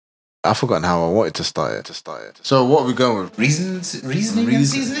I've forgotten how I wanted to start it. So what are we going with? Reasoning and seasoning?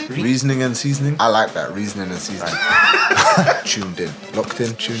 Reasoning and seasoning? I like that, reasoning and seasoning. Tuned in. Locked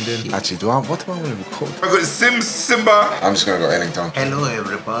in, tuned in. Actually, what do I want to record? I got Simba. I'm just going to go Ellington. Hello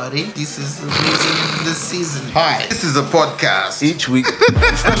everybody, this is the Reasoning and the Season. Hi, this is a podcast. Each week,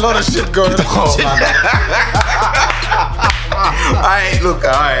 there's a lot of shit going on, man. Alright, look,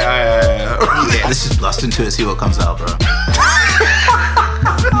 alright. Yeah, let's just blast into it, see what comes out, bro.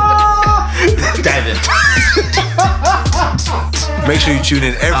 Dive in. Make sure you tune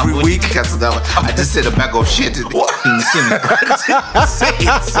in every week. Cancel that one. I just said a bag of shit. What?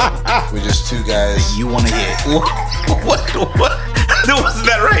 We're just two guys. You want to hear? What? Wasn't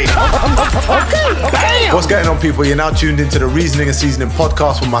that right? Okay. Bam. What's going on, people? You're now tuned into the Reasoning and Seasoning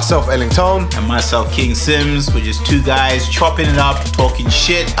podcast with myself, Ellington. And myself, King Sims. We're just two guys chopping it up, talking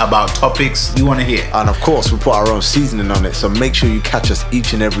shit about topics you want to hear. And of course, we put our own seasoning on it, so make sure you catch us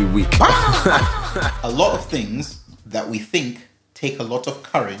each and every week. A lot of things that we think take a lot of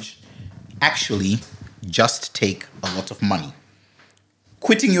courage actually just take a lot of money.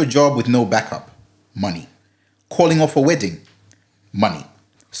 Quitting your job with no backup, money. Calling off a wedding, money.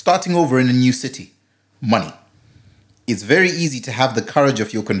 Starting over in a new city, money. It's very easy to have the courage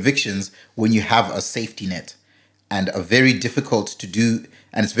of your convictions when you have a safety net, and it's very difficult to do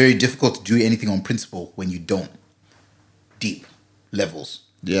anything on principle when you don't. Deep levels.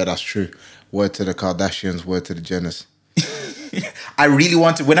 Yeah, that's true. Word to the Kardashians, word to the Jenners. I really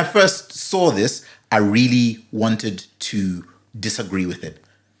wanted, when I first saw this, I really wanted to disagree with it.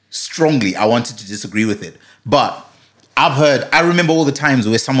 Strongly, I wanted to disagree with it. But I remember all the times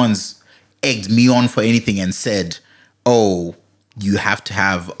where someone's egged me on for anything and said, oh, you have to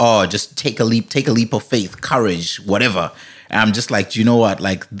have, just take a leap of faith, courage, whatever. And I'm just like, do you know what?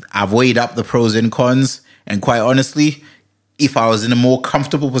 Like, I've weighed up the pros and cons. And quite honestly, if I was in a more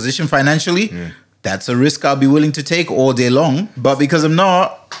comfortable position financially, that's a risk I'll be willing to take all day long. But because I'm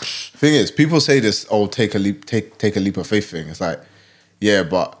not. Thing is, people say this, take a leap of faith thing. It's like, yeah,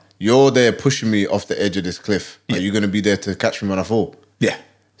 but you're there pushing me off the edge of this cliff. Yeah. Are you going to be there to catch me when I fall? Yeah.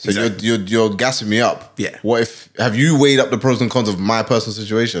 So exactly. you're gassing me up. Yeah. Have you weighed up the pros and cons of my personal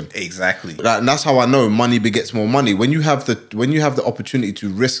situation? Exactly. And that's how I know money begets more money. When you have the opportunity to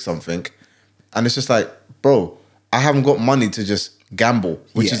risk something, and it's just like, bro, I haven't got money to just gamble,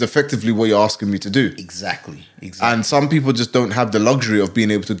 which is effectively what you're asking me to do. Exactly. And some people just don't have the luxury of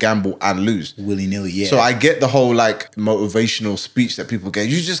being able to gamble and lose. Willy-nilly, yeah. So I get the whole like motivational speech that people get.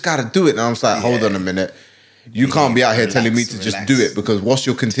 You just got to do it. And I'm just like, hold on a minute. You can't be out here telling me to just do it, because what's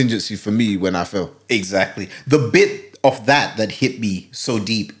your contingency for me when I fail? Exactly. The bit of that hit me so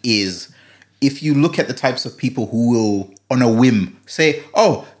deep is if you look at the types of people who will, on a whim, say,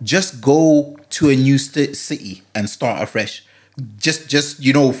 oh, just go to a new city and start afresh. Just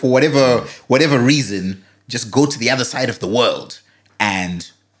for whatever reason, just go to the other side of the world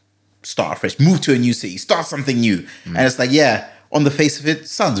and start afresh. Move to a new city, start something new. And it's like, yeah, on the face of it,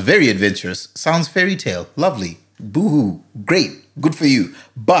 sounds very adventurous. Sounds fairy tale. Lovely. Boo-hoo. Great. Good for you.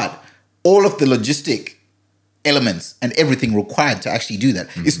 But all of the logistic elements and everything required to actually do that.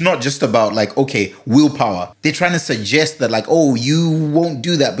 It's not just about like, okay, willpower. They're trying to suggest that like, oh, you won't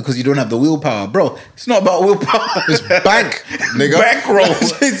do that because you don't have the willpower. Bro, it's not about willpower. It's bank, nigga. Bankroll.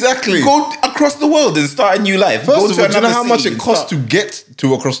 Exactly. Go across the world and start a new life. First of all, do you know how much it costs to get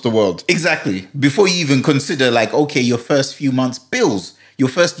to across the world? Exactly. Before you even consider like, okay, your first few months bills, your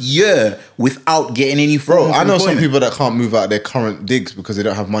first year without getting any form of I know employment. some people that can't move out their current digs because they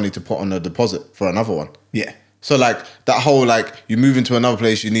don't have money to put on a deposit for another one. Yeah. So like that whole like you move into another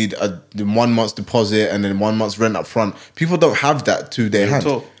place, you need a 1 month's deposit and then 1 month's rent up front. People don't have that to their hand.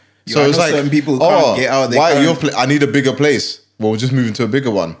 So it's like certain people can't get out. I need a bigger place. Well, we're just moving to a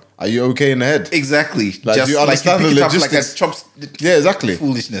bigger one. Are you okay in the head? Exactly. Like, just do you understand like you the pick it up logistics? Yeah, exactly.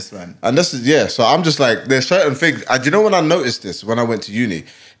 Foolishness, man. And this is So I'm just like, there's certain things. Do you know when I noticed this when I went to uni?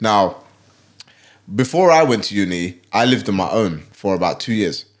 Now, before I went to uni, I lived on my own for about 2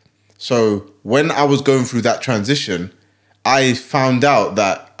 years. So when I was going through that transition, I found out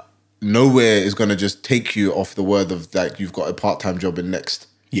that nowhere is going to just take you off the word of like you've got a part-time job in Next.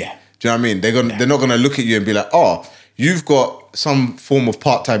 Yeah. Do you know what I mean? They're not going to look at you and be like, oh, you've got some form of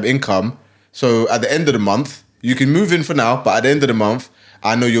part-time income. So at the end of the month, you can move in for now, but at the end of the month,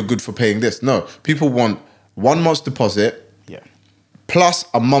 I know you're good for paying this. No, people want 1 month's deposit plus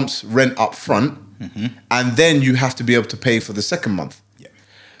a month's rent up front, and then you have to be able to pay for the second month.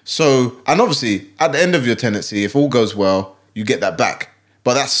 So, and obviously, at the end of your tenancy, if all goes well, you get that back.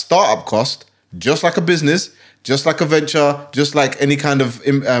 But that startup cost, just like a business, just like a venture, just like any kind of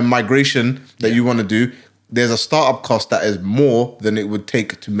migration that you want to do, there's a startup cost that is more than it would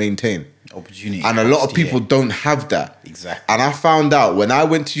take to maintain. Opportunity. And a lot of cost, people yeah. don't have that. Exactly. And I found out when I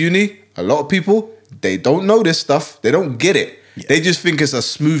went to uni, a lot of people, they don't know this stuff. They don't get it. Yeah. They just think it's a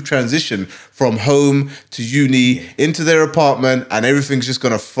smooth transition from home to uni into their apartment and everything's just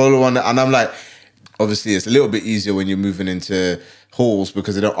going to follow on. And I'm like, obviously, it's a little bit easier when you're moving into halls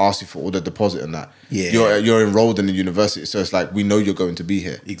because they don't ask you for all the deposit and that. Yeah. You're enrolled in the university. So it's like, we know you're going to be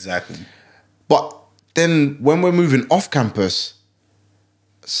here. Exactly. But then when we're moving off campus,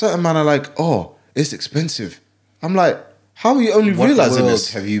 certain men are like, oh, it's expensive. I'm like, how are you only What realizing world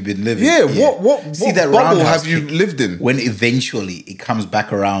this? have you been living? Yeah, what bubble roundhouse have you kick lived in? when eventually it comes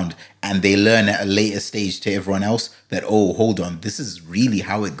back around and they learn at a later stage to everyone else that, oh, hold on, this is really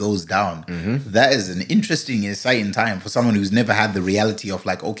how it goes down. That is an interesting, exciting time for someone who's never had the reality of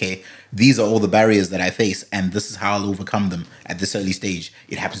like, okay, these are all the barriers that I face and this is how I'll overcome them at this early stage.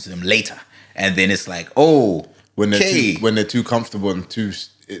 It happens to them later. And then it's like, oh, When okay. they're too comfortable and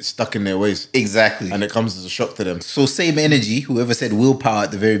it's stuck in their ways. Exactly. And it comes as a shock to them. So same energy, whoever said willpower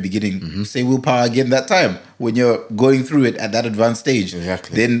at the very beginning, say willpower again that time when you're going through it at that advanced stage.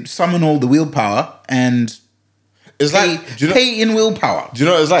 Exactly. Then summon all the willpower and It's pay, like, do you know, pay in willpower. do you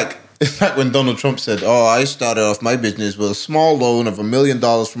know what it's like? It's like when Donald Trump said, oh, I started off my business with a small loan of $1 million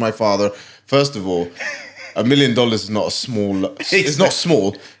from my father. First of all, $1 million is not a small, it's not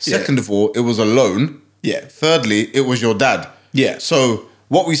small. Second of all, it was a loan. Yeah. Thirdly, it was your dad. Yeah. So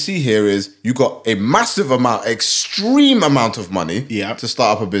what we see here is you got a massive amount, extreme amount of money Yeah. to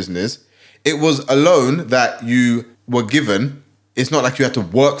start up a business. It was a loan that you were given. It's not like you had to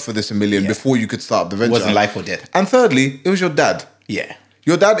work for this $1 million before you could start up the venture. It wasn't life or death. And thirdly, it was your dad. Yeah.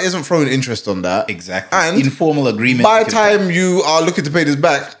 Your dad isn't throwing interest on that. Exactly. And Informal agreement. by you the could have time you are looking to pay this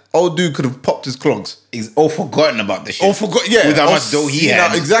back, old dude could have popped his clogs. all forgotten about the shit. Or forgot, yeah. With how or much dough he seen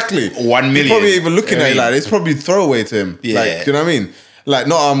had. out- Exactly. 1 million. You're probably even looking I at it mean- like, it's probably throwaway to him. Yeah. Like, do you know what I mean? Like,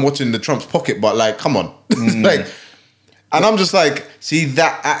 not I'm watching the Trump's pocket, but like, come on. Like, and I'm just like, see,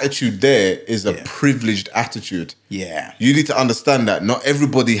 that attitude there is a privileged attitude. Yeah. You need to understand that not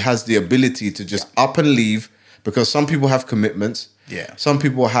everybody has the ability to just up and leave because some people have commitments. Yeah. Some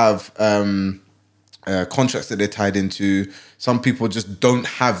people have contracts that they're tied into. Some people just don't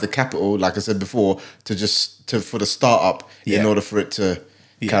have the capital, like I said before, for the startup in order for it to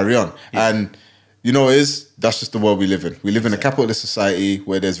carry on. And you know what it is? That's just the world we live in. We live in a capitalist society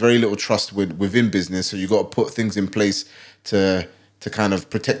where there's very little trust within business. So you got to put things in place to kind of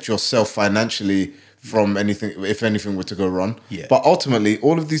protect yourself financially from anything, if anything were to go wrong. Yeah. But ultimately,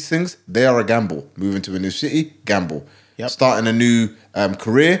 all of these things, they are a gamble. Moving to a new city, gamble. Yep. Starting a new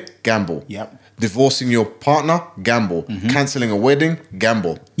career, gamble. Yep. Divorcing your partner, gamble. Canceling a wedding,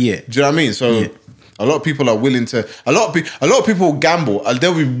 gamble. Yeah. Do you know what I mean? So a lot of people are willing to. A lot of people gamble.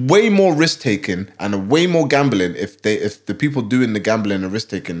 There'll be way more risk taking and way more gambling if the people doing the gambling and risk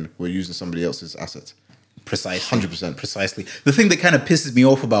taking were using somebody else's assets. Precisely. 100%. Precisely. The thing that kind of pisses me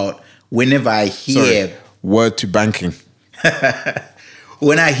off about whenever I hear Sorry. Word to banking.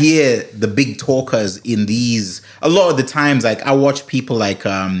 when I hear the big talkers in these, a lot of the times, like I watch people like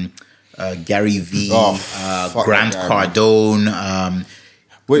Gary Vee, fuck Grant that guy, man. Cardone.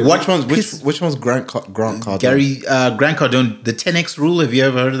 Wait, What which one's Grant Cardone? Grant Cardone, the 10x rule. Have you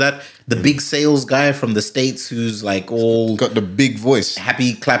ever heard of that? The big sales guy from the States who's like all got the big voice.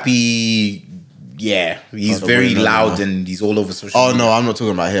 happy, clappy. Yeah, he's Oh, very wait, no, loud no. and he's all over social Oh media. no, I'm not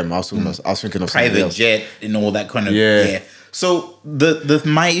talking about him. I was thinking of somebody Private else. jet and all that kind of Yeah. So the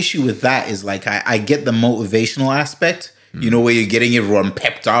my issue with that is like I get the motivational aspect, you know, where you're getting everyone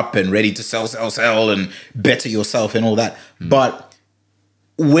pepped up and ready to sell and better yourself and all that. But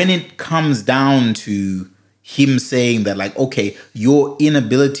when it comes down to him saying that like, okay, your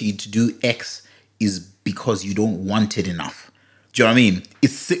inability to do X is because you don't want it enough. Do you know what I mean?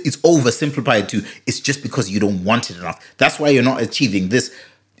 It's oversimplified to it's just because you don't want it enough. That's why you're not achieving this.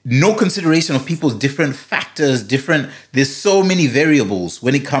 No consideration of people's different factors, there's so many variables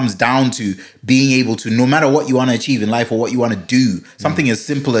when it comes down to being able to, no matter what you want to achieve in life or what you want to do, something as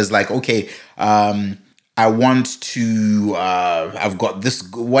simple as like, okay, I want to, I've got this,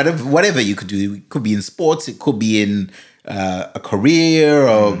 whatever you could do. It could be in sports, it could be in a career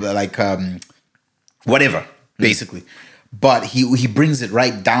or like whatever, basically. But he brings it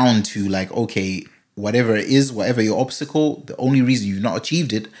right down to like, okay, whatever it is, whatever your obstacle, the only reason you've not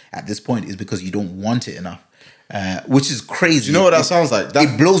achieved it at this point is because you don't want it enough, which is crazy. Do you know what that sounds like?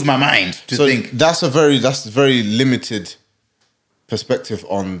 It blows my mind to think. That's a very limited perspective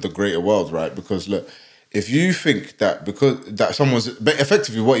on the greater world, right? Because look, if you think that but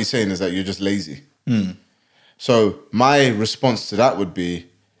effectively what you're saying is that you're just lazy. So my response to that would be,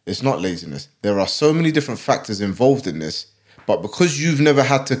 It's not laziness. There are so many different factors involved in this, but because you've never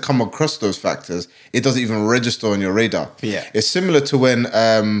had to come across those factors, it doesn't even register on your radar. Yeah. It's similar to when,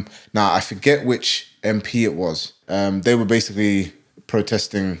 now I forget which MP it was. They were basically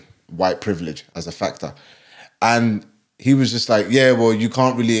protesting white privilege as a factor. And he was just like, yeah, well, you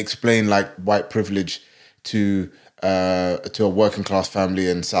can't really explain like white privilege to a working class family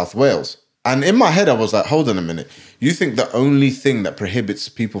in South Wales. And in my head, I was like, hold on a minute. You think the only thing that prohibits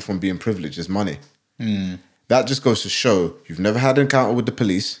people from being privileged is money? That just goes to show you've never had an encounter with the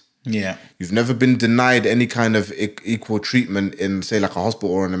police. Yeah. You've never been denied any kind of equal treatment in, say, like a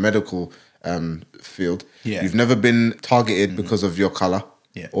hospital or in a medical field. Yeah. You've never been targeted because of your color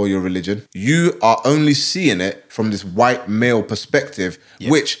or your religion. You are only seeing it from this white male perspective,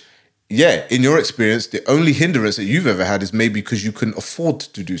 which... yeah, in your experience, the only hindrance that you've ever had is maybe because you couldn't afford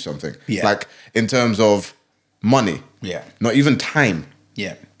to do something. Yeah. Like in terms of money. Yeah. Not even time.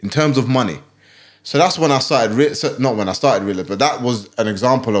 Yeah. In terms of money. So that's when I started, not when I started realizing, but that was an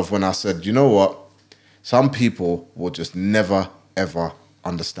example of when I said, you know what? Some people will just never, ever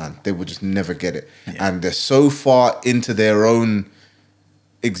understand. They will just never get it. Yeah. And they're so far into their own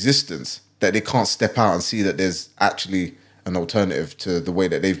existence that they can't step out and see that there's actually an alternative to the way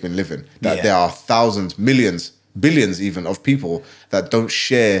that they've been living. That there are thousands, millions, billions even of people that don't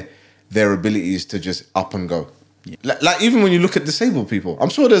share their abilities to just up and go. Yeah. Like even when you look at disabled people, I'm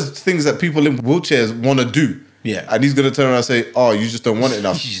sure there's things that people in wheelchairs want to do. Yeah. And he's going to turn around and say, oh, you just don't want it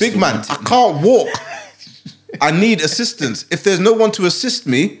enough. Big man, I can't walk. I need assistance. If there's no one to assist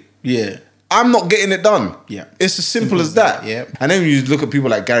me, I'm not getting it done. Yeah. It's as simple as that. Yeah. And then when you look at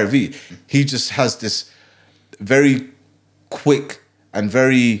people like Gary Vee, he just has this very quick and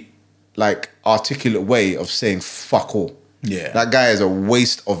very like articulate way of saying fuck all. Yeah. That guy is a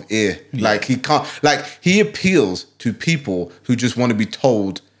waste of ear. Yeah. Like he can't, like he appeals to people who just want to be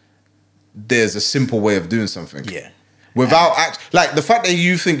told there's a simple way of doing something. Yeah. Without like the fact that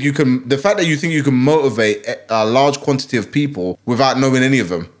you think you can motivate a large quantity of people without knowing any of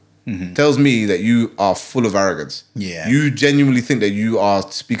them tells me that you are full of arrogance. Yeah. You genuinely think that you are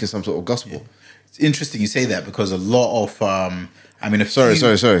speaking some sort of gospel. Yeah. It's interesting you say that because a lot of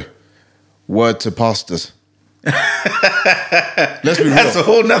Sorry. Word to pastors. Let's be real. That's a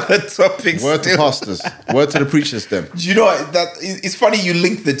whole nother topic. Word to pastors. Word to the preachers then. Do you know what, it's funny you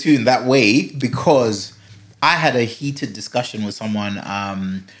link the two in that way because I had a heated discussion with someone.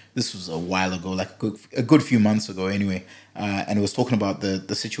 This was a while ago, like a good few months ago anyway. And it was talking about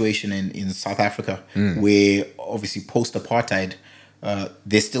the situation in South Africa where obviously post-apartheid,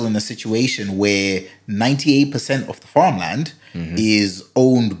 they're still in a situation where 98% of the farmland is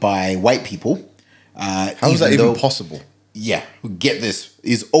owned by white people. How is that even possible? Yeah, get this,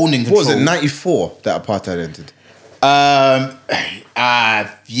 is owning control. What was it, 94 that apartheid entered?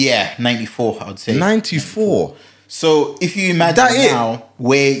 Yeah, 94, I would say. 94? So if you imagine now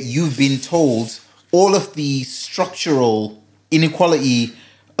where you've been told all of the structural inequality,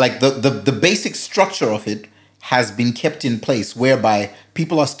 like the basic structure of it has been kept in place whereby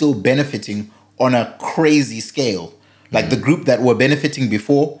people are still benefiting on a crazy scale. Like the group that were benefiting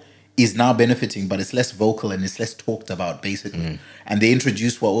before is now benefiting, but it's less vocal and it's less talked about basically. And they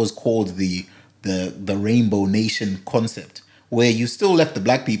introduced what was called the Rainbow Nation concept, where you still left the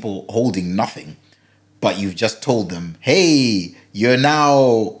black people holding nothing, but you've just told them, hey, you're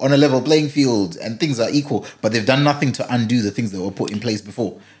now on a level playing field and things are equal, but they've done nothing to undo the things that were put in place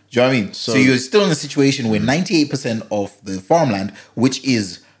before. Do you know what I mean? So you're still in a situation where 98% of the farmland, which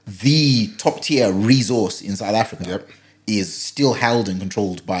is the top tier resource in South Africa, is still held and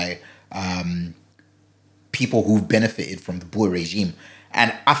controlled by people who've benefited from the Boer regime.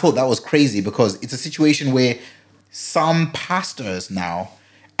 And I thought that was crazy because it's a situation where some pastors now,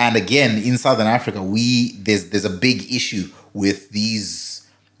 and again in Southern Africa, there's a big issue with these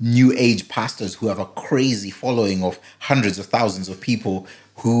new age pastors who have a crazy following of hundreds of thousands of people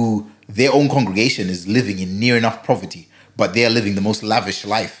who their own congregation is living in near enough poverty, but they are living the most lavish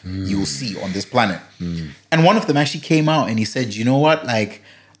life you will see on this planet. And one of them actually came out and he said, you know what, like,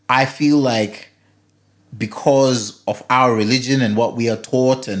 I feel like because of our religion and what we are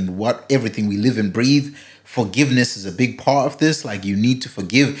taught and what everything we live and breathe, forgiveness is a big part of this. Like, you need to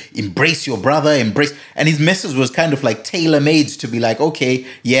forgive, embrace your brother, embrace. And his message was kind of like tailor-made to be like, okay,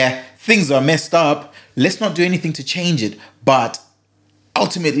 yeah, things are messed up. Let's not do anything to change it. But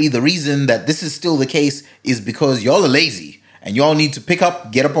ultimately, the reason that this is still the case is because y'all are lazy and y'all need to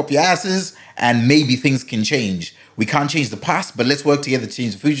get up off your asses, and maybe things can change. We can't change the past, but let's work together to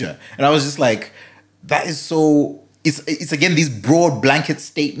change the future. And I was just like, that is so... It's again, these broad blanket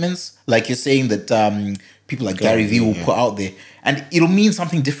statements, like you're saying that people like Gary Vee will put out there. and it'll mean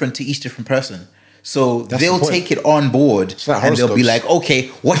something different to each different person. So That's they'll the point. take it on board, like and they'll be horoscopes. like, okay,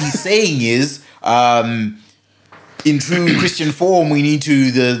 what he's saying is, in true Christian form, we need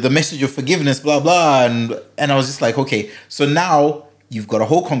to the message of forgiveness, blah blah, and I was just like, okay, so now you've got a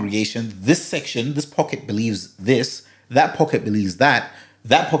whole congregation. This section, this pocket believes this, that pocket believes that,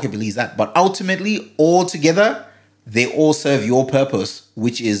 that pocket believes that, but ultimately, all together, they all serve your purpose,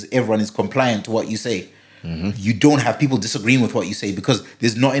 which is everyone is compliant to what you say. You don't have people disagreeing with what you say because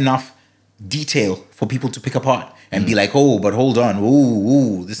there's not enough detail for people to pick apart and be like, oh, but hold on,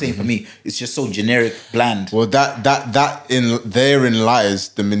 ooh, this ain't for me. It's just so generic, bland. Well, therein lies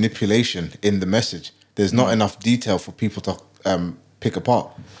the manipulation in the message. There's not enough detail for people to pick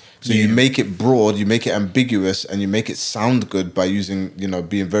apart. So you make it broad, you make it ambiguous, and you make it sound good by using,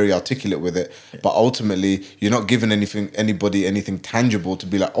 being very articulate with it. But ultimately, you're not giving anybody anything tangible to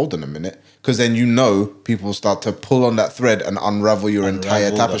be like, hold on a minute, because then people will start to pull on that thread and unravel your entire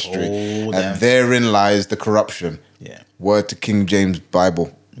the tapestry, whole damn and therein lies the corruption. Yeah. Word to King James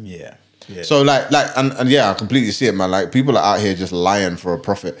Bible. Yeah. So and yeah, I completely see it, man. Like, people are out here just lying for a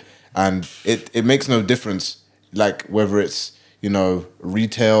profit, and it makes no difference, like, whether it's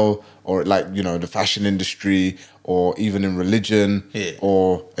retail or the fashion industry or even in religion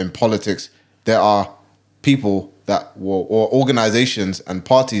or in politics. There are people or organizations and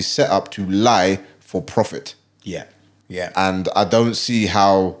parties set up to lie for profit. Yeah. And I don't see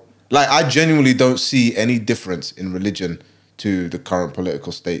how, I genuinely don't see any difference in religion to the current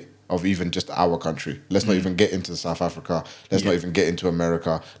political state of even just our country. Let's not even get into South Africa. Let's not even get into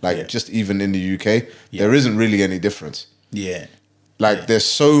America. Just even in the UK, there isn't really any difference. Yeah. There's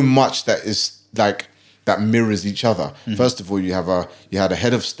so much that is that mirrors each other. First of all, you had a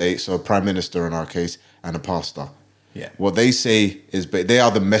head of state, so a prime minister in our case, and a pastor. Yeah. What they say is, they are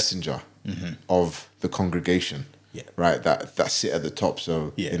the messenger of the congregation. Yeah. Right. That sit at the top.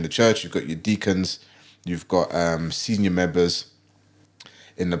 So in the church, you've got your deacons, you've got senior members.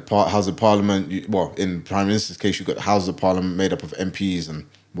 In the House of Parliament, in Prime Minister's case, you've got the House of Parliament made up of MPs and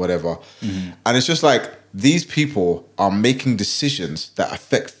whatever. And it's just like, these people are making decisions that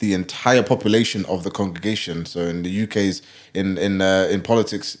affect the entire population of the congregation. So in the UK's, in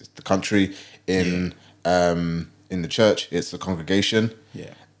politics, it's the country. In the church, it's the congregation.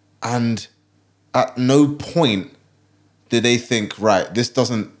 Yeah. And at no point do they think, right, this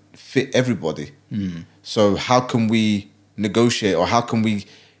doesn't fit everybody. So how can we negotiate, or how can we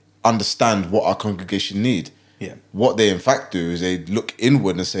understand what our congregation need? Yeah. What they in fact do is they look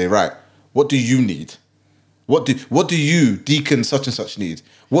inward and say, right, what do you need? What do you, deacon such and such, need?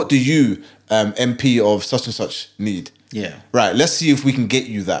 What do you, MP of such and such, need? Yeah. Right, let's see if we can get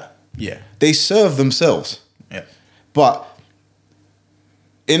you that. Yeah. They serve themselves. Yeah. But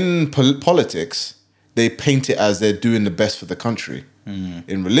in politics, they paint it as they're doing the best for the country.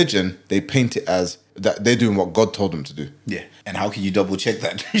 In religion, they paint it as that they're doing what God told them to do. Yeah. And how can you double check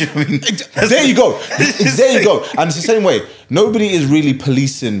that? You know what I mean? There you go. There you go. And it's the same way. Nobody is really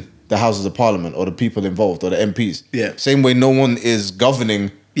policing the Houses of Parliament or the people involved or the MPs. Yeah. Same way no one is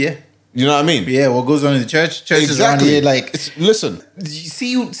governing. Yeah. You know what I mean? Yeah, what goes on in the churches around here, listen.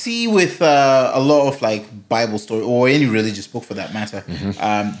 You see with a lot of Bible story or any religious book for that matter,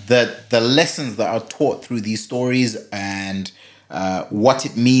 that the lessons that are taught through these stories and what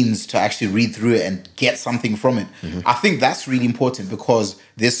it means to actually read through it and get something from it. I think that's really important because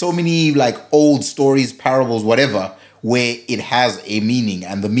there's so many old stories, parables, whatever, where it has a meaning,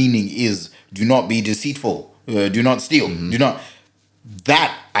 and the meaning is do not be deceitful, do not steal, do not.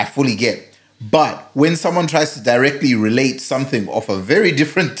 That I fully get. But when someone tries to directly relate something of a very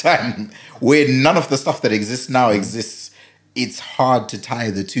different time where none of the stuff that exists now exists, it's hard to tie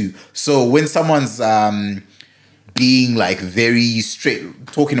the two. So when someone's being very straight,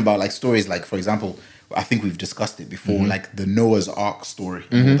 talking about stories for example, I think we've discussed it before, the Noah's Ark story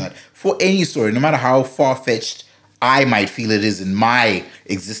and all that. For any story, no matter how far-fetched I might feel it is in my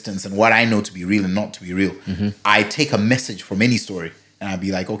existence and what I know to be real and not to be real, I take a message from any story and I'd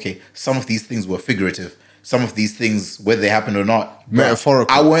be like, okay, some of these things were figurative. Some of these things, whether they happened or not,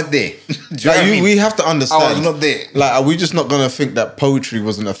 metaphorical. I weren't there. Do you know what I mean? We have to understand. I was not there. Are we just not going to think that poetry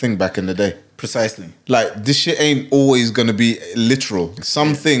wasn't a thing back in the day? Precisely. This shit ain't always going to be literal.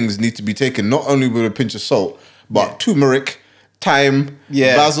 Some things need to be taken not only with a pinch of salt, but turmeric, thyme,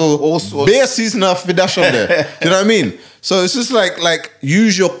 basil, all sorts. Bare seasoner for dash on there. You know what I mean? So it's just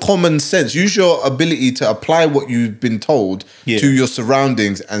use your common sense, use your ability to apply what you've been told to your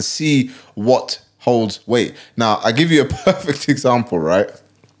surroundings and see what holds weight. Now, I give you a perfect example, right?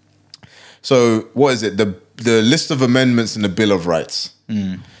 So what is it? The list of amendments in the Bill of Rights.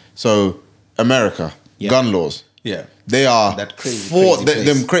 So America, gun laws. Yeah. They are That crazy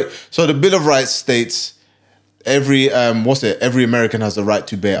place. So the Bill of Rights states every every American has the right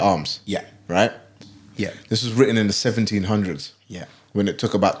to bear arms. Yeah. Right? Yeah. This was written in the 1700s. Yeah. When it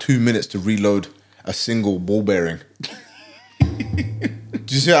took about 2 minutes to reload a single ball bearing.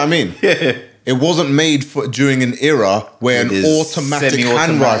 Do you see what I mean? Yeah. It wasn't made for during an era where It an is automatic hand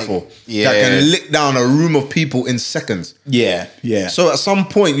semi-automatic. rifle Yeah. that can lick down a room of people in seconds. Yeah. Yeah. So at some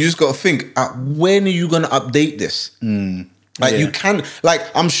point, you just got to think: when are you going to update this? Like Yeah. you can, like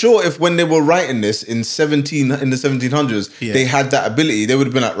I'm sure if when they were writing this in the 1700s, Yeah. they had that ability. They would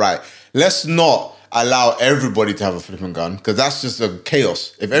have been like, right, let's not allow everybody to have a flipping gun because that's just a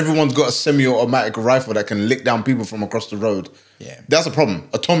chaos. If everyone's got a semi-automatic rifle that can lick down people from across the road, Yeah. that's a problem.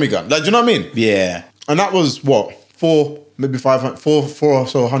 A Tommy gun, like, do you know what I mean? Yeah. And that was what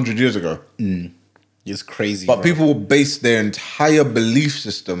 400 years ago. It's crazy. But bro. people base their entire belief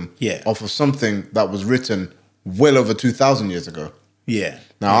system Yeah. off of something that was written well over 2,000 years ago. Yeah.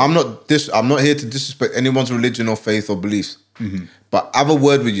 Now, I'm not here to disrespect anyone's religion or faith or beliefs. Mm-hmm. But have a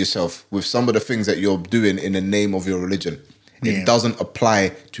word with yourself with some of the things that you're doing in the name of your religion. Yeah. It doesn't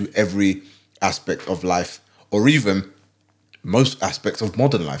apply to every aspect of life or even most aspects of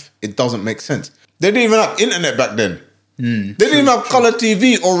modern life. It doesn't make sense. They didn't even have internet back then. They didn't even have color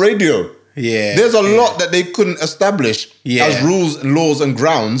TV or radio. Yeah. There's a lot that they couldn't establish Yeah. as rules, laws, and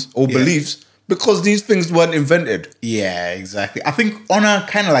grounds or Yeah. beliefs because these things weren't invented. Yeah, exactly. I think on a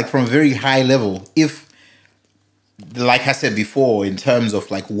kind of like from a very high level, if, like I said before, in terms of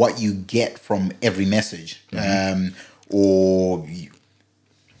like what you get from every message, or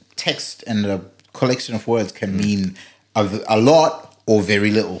text and a collection of words can mean a lot or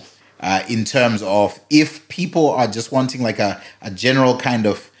very little. In terms of if people are just wanting like a general kind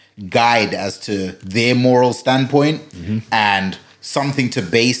of guide as to their moral standpoint and something to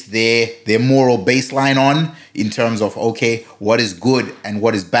base their moral baseline on in terms of, okay, what is good and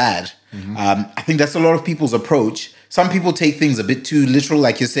what is bad. I think that's a lot of people's approach. Some people take things a bit too literal,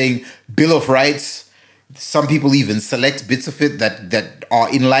 like you're saying, Bill of Rights. Some people even select bits of it that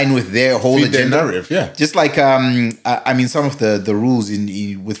are in line with their whole Feed their agenda. narrative, yeah. Just like I mean, some of the rules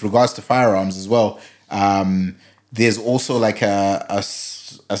in with regards to firearms as well. There's also like a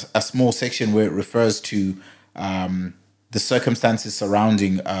small section where it refers to the circumstances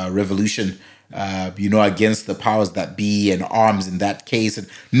surrounding revolution. Against the powers that be and arms in that case, and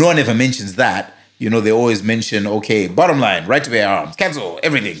no one ever mentions that. They always mention, okay, bottom line, right to bear arms, cancel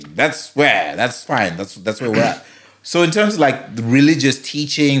everything. That's fine. That's where we're at. So in terms of like the religious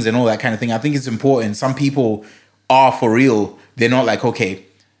teachings and all that kind of thing, I think it's important. Some people are for real. They're not like, okay,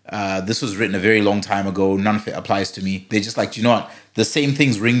 this was written a very long time ago. None of it applies to me. They're just like, you know what? The same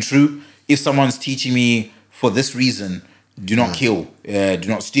things ring true. If someone's teaching me for this reason, do not kill, do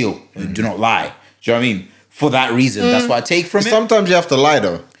not steal, do not lie. Do you know what I mean? For that reason, that's what I take from it. Sometimes you have to lie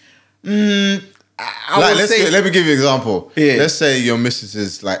though. Let me give you an example. Yeah. Let's say your missus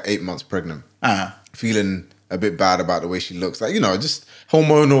is like 8 months pregnant, feeling a bit bad about the way she looks, like, just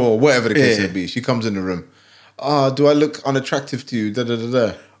hormonal or whatever the case may be. She comes in the room. Do I look unattractive to you? Da da da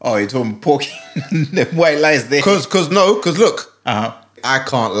da. Oh, you're talking porky the white lies there. Because look, Uh-huh. I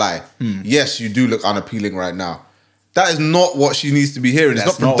can't lie. Yes, you do look unappealing right now. That is not what she needs to be hearing. It's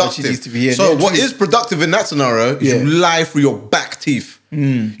That's not not what she productive. needs to be hearing. So Yeah, what true. is productive in that scenario is you lie through your back teeth.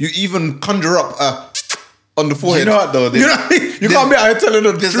 You even conjure up on the forehead. You know what, though? You know what I mean? You can't be out here telling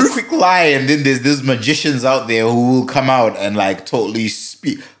the There's truth. a quick lie, and then there's magicians out there who will come out and like totally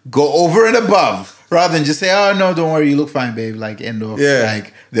go over and above, rather than just say, "Oh no, don't worry, you look fine, babe." Like end of,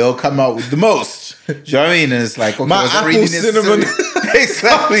 like they'll come out with the most. Do you know what I mean? And it's like, okay, My was that apple really cinnamon. necessary?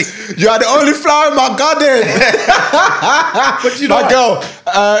 Exactly. You are the only flower in my garden. But you know My what? girl,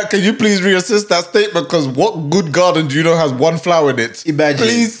 can you please reassess that statement? Because what good garden do you know has one flower in it? Imagine.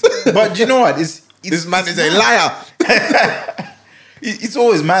 Please. But you know what? This man is a liar. It's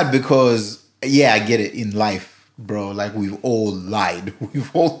always mad because, I get it in life, bro. Like, we've all lied.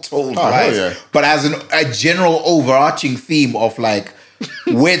 We've all told lies. hell yeah. But as a general overarching theme of, like,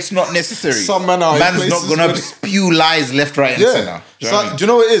 where it's not necessary. Some men are in Man's not places going to where- spew lies left, right, and center. Do you know what I mean? Do you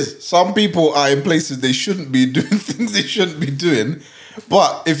know what it is? Some people are in places they shouldn't be doing things they shouldn't be doing.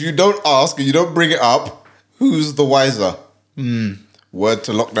 But if you don't ask and you don't bring it up, who's the wiser? Word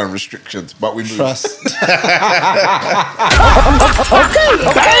to lockdown restrictions, but we move. Trust.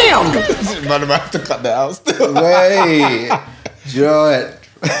 Damn! Man, I might have to cut that out still. Wait. Do you know what?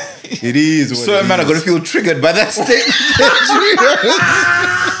 It is what Certain it men are is. going to feel triggered by that statement.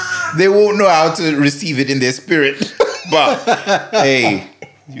 They won't know how to receive it in their spirit. But, hey,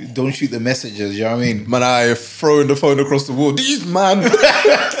 you don't shoot the messages, you know what I mean? Man, I throwing the phone across the wall. These man.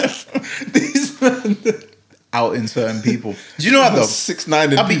 These man. out in certain people. Do you know what though?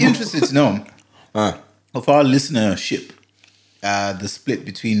 6'9" I'd be people. interested to know of our listenership, the split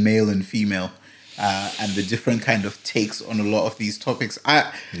between male and female, and the different kind of takes on a lot of these topics.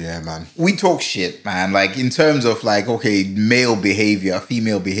 Yeah, man. We talk shit, man. Like in terms of like, okay, male behavior,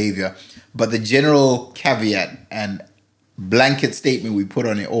 female behavior, but the general caveat and blanket statement we put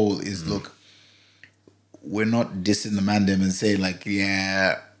on it all is, look, we're not dissing the man them and saying like,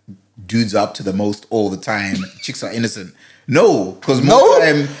 yeah, dudes are up to the most all the time, chicks are innocent. No, because I'm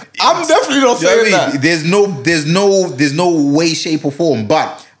definitely not saying that. There's no way, shape, or form.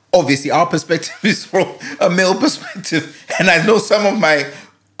 But obviously, our perspective is from a male perspective, and I know some of my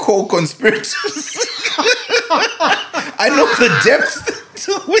co-conspirators. I know the depths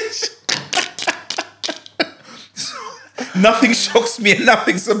to which nothing shocks me and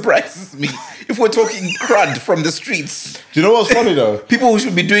nothing surprises me. If we're talking crud from the streets, Do you know what's funny though? people who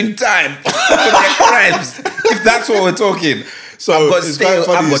should be doing time for their crimes, if that's what we're talking. So I've got it's quite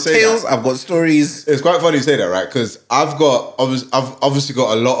funny I've you got say tales, that. I've got stories. It's quite funny you say that, right? Because I've obviously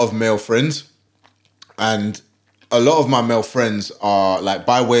got a lot of male friends, and a lot of my male friends are like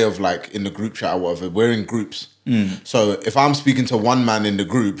by way of like in the group chat or whatever. We're in groups, so if I'm speaking to one man in the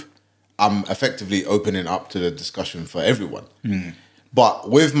group, I'm effectively opening up to the discussion for everyone. But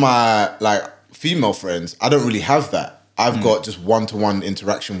with my like female friends, I don't really have that. I've got just one-to-one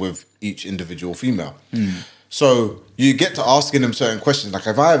interaction with each individual female. So you get to asking them certain questions. Like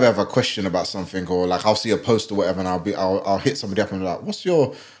if I ever have a question about something, or like I'll see a post or whatever, and I'll hit somebody up and be like, what's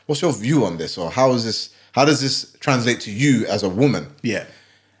your view on this? Or how does this translate to you as a woman? Yeah.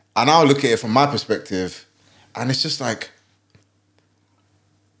 And I'll look at it from my perspective, and it's just like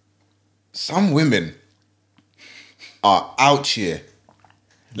some women are out here.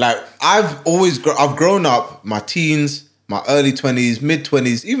 Like I've grown up, my teens, my early 20s, mid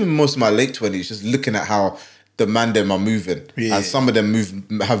 20s, even most of my late 20s, just looking at how the man them are moving, and some of them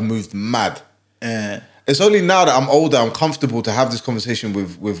have moved mad. It's only now that I'm older, I'm comfortable to have this conversation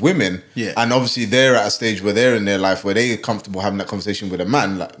with women, and obviously they're at a stage where they're in their life where they're comfortable having that conversation with a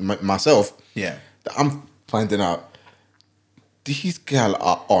man like myself. Yeah, that I'm finding out these girls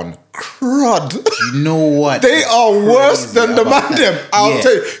are on crud. You know what? They are worse than the man them. I'll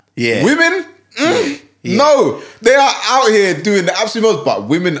tell you. Yeah. Women, no, they are out here doing the absolute most. But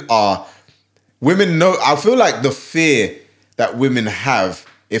women know. I feel like the fear that women have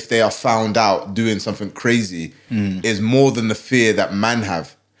if they are found out doing something crazy is more than the fear that men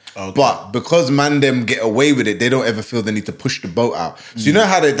have. Okay. But because man them get away with it, they don't ever feel the need to push the boat out. So you know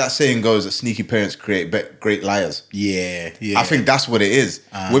how that saying goes that sneaky parents create great liars? Yeah. I think that's what it is.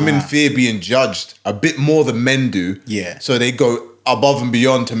 Women fear being judged a bit more than men do. Yeah. So they go above and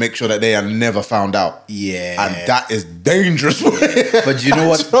beyond to make sure that they are never found out. Yeah. And that is dangerous. But you know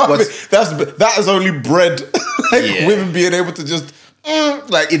what? That is only bred women being able to just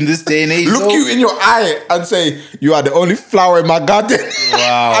like in this day and age, look you in your eye and say, you are the only flower in my garden.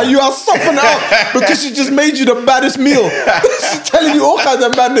 Wow. And you are suffering out because she just made you the baddest meal. She's telling you all kinds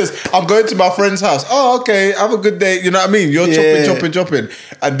of madness. I'm going to my friend's house. Oh, okay, have a good day. You know what I mean? You're chopping.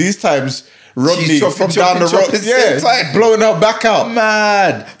 And these times, Rodney from down the road, blowing her back out.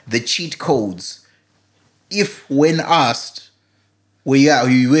 Mad. The cheat codes. If when asked, where you at,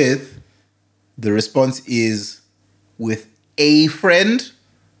 who you with, the response is with a friend,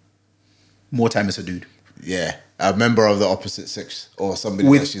 more time as a dude. Yeah. A member of the opposite sex or somebody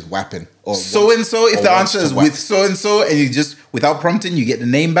that she's whapping. Or so and so, if the answer is with so and so, and you just, without prompting, you get the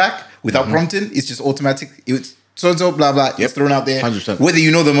name back. Without prompting, it's just automatic. It's so and so, blah, blah. It's thrown out there. 100%. Whether you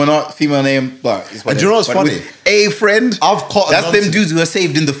know them or not, female name, blah. And do you know what's funny? A friend, I've caught that's them dudes who are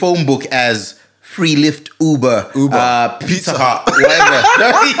saved in the phone book as free Lyft, Uber, Pizza Hut, whatever.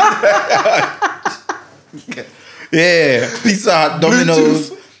 Yeah, Pizza Hut, Domino's.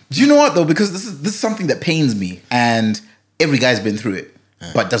 Bluetooth. Do you know what though? Because this is something that pains me, and every guy's been through it,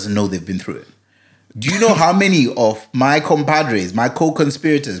 but doesn't know they've been through it. Do you know how many of my compadres, my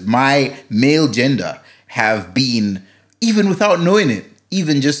co-conspirators, my male gender have been, even without knowing it,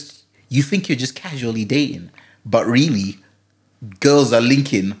 even just, you think you're just casually dating, but really, girls are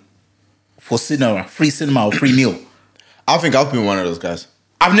linking for cinema, free cinema or free meal. I think I've been one of those guys.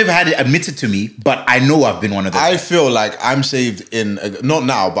 I've never had it admitted to me, but I know I've been one of those. I feel like I'm saved in, not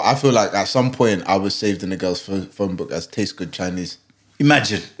now, but I feel like at some point I was saved in a girl's phone book as Taste Good Chinese.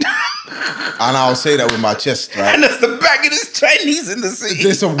 Imagine. And I'll say that with my chest, right? And that's the baggedest Chinese in the city.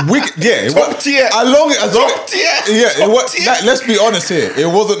 There's a wicked, yeah. Top tier. As long Top tier. yeah. It Top was. tier. Like, let's be honest here. It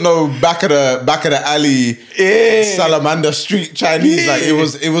wasn't no back of the alley, Salamander Street Chinese. Yeah. Like it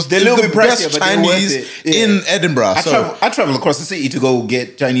was They're a the little bit pricier, best but they're worth Chinese it. Yeah. in Edinburgh. I travel across the city to go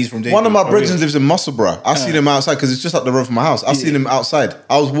get Chinese from Jacob. One of my brethren lives in Musselburgh. I seen him outside because it's just up the road from my house. I seen him outside.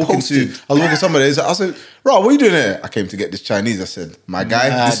 I was walking somewhere. I said, "Rob, what are you doing here?" I came to get this Chinese. I said, "My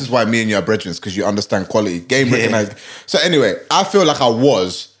guy, this is why me and you are brethren, because you understand quality, game recognized." So anyway, I feel like I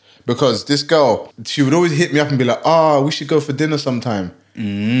was, because this girl, she would always hit me up and be like, "Oh, we should go for dinner sometime."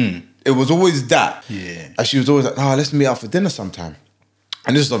 It was always that. Yeah. And she was always like, "Oh, let's meet up for dinner sometime."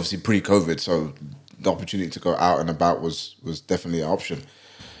 And this is obviously pre-COVID, so the opportunity to go out and about was definitely an option.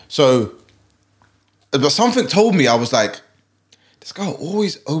 So, but something told me, I was like, this girl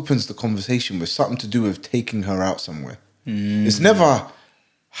always opens the conversation with something to do with taking her out somewhere. It's never,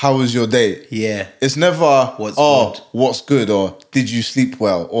 how was your day? Yeah. It's never, What's what's good? Or did you sleep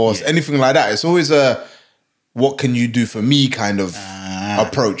well? Or Yeah. anything like that. It's always a, what can you do for me kind of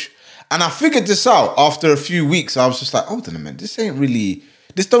approach. And I figured this out after a few weeks. I was just like, hold on a minute,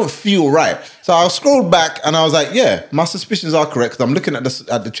 this don't feel right. So I scrolled back and I was like, yeah, my suspicions are correct. 'Cause I'm looking at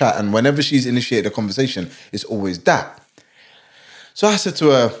the chat, and whenever she's initiated a conversation, it's always that. So I said to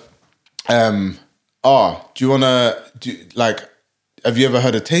her, do you want to, have you ever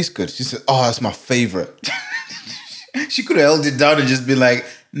heard of Taste Good? She said, oh, that's my favorite. She could have held it down and just been like,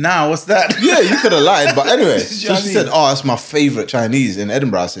 nah, what's that? Yeah, you could have lied. But anyway, You so know what she I said, mean? oh, that's my favorite Chinese in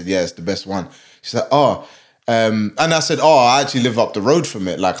Edinburgh. I said, yeah, it's the best one. She said, oh, and I said, oh, I actually live up the road from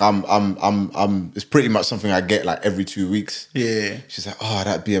it. Like it's pretty much something I get like every 2 weeks. Yeah. She said, oh,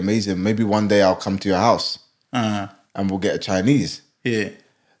 that'd be amazing. Maybe one day I'll come to your house and we'll get a Chinese. Yeah.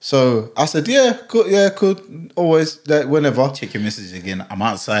 So I said, yeah, could always, like, whenever. Check your message again. I'm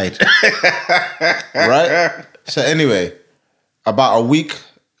outside. Right? So anyway, about a week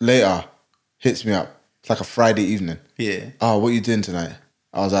later, hits me up. It's like a Friday evening. Yeah. Oh, what are you doing tonight?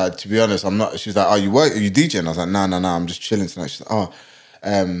 I was like, to be honest, I'm not. She was like, oh, you work? Are you DJing? I was like, no, I'm just chilling tonight. She's like, oh,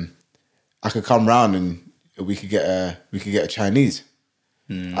 I could come round and we could get a Chinese.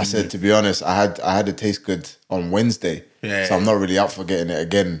 I said, to be honest, I had a Taste Good on Wednesday, so I'm not really up for getting it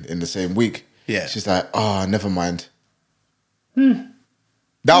again in the same week. Yeah. She's like, oh, never mind.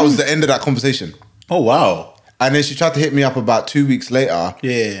 That was the end of that conversation. Oh, wow. And then she tried to hit me up about 2 weeks later.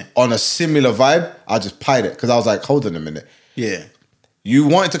 Yeah. On a similar vibe. I just pied it because I was like, hold on a minute. Yeah. You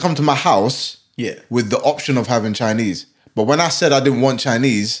wanted to come to my house with the option of having Chinese. But when I said I didn't want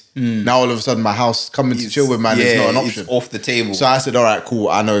Chinese, now all of a sudden my house coming to chill with man is not an option. It's off the table. So I said, all right, cool.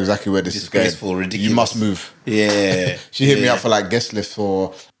 I know exactly where this is going. Disgraceful, ridiculous. You must move. Yeah. She hit me up for like guest list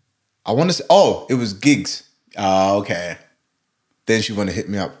for, I want to say, it was gigs. Oh, okay. Then she wanted to hit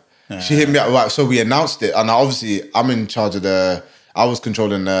me up. She hit me up. Right, so we announced it. And I'm in charge of I was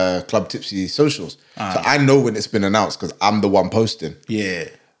controlling the Club Tipsy socials. So I know when it's been announced because I'm the one posting. Yeah.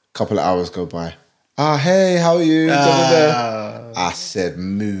 Couple of hours go by. Hey, how are you? I said,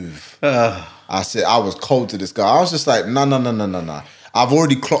 move. I said, I was cold to this guy. I was just like, no. I've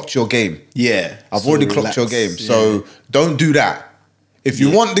already clocked your game. Yeah. I've already clocked your game. So don't do that. If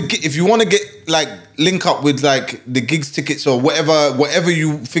you want to get like link up with like the gigs tickets or whatever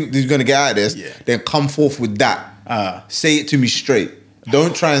you think you're gonna get out of this, then come forth with that. Say it to me straight.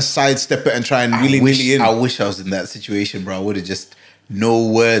 Don't try and sidestep it and try and willy-nilly in. I wish I was in that situation, bro. I would have just no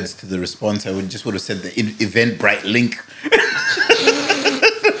words to the response. I would have sent the Eventbrite link.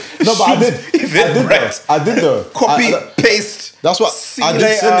 No, but I did though. Copy, paste. That's what I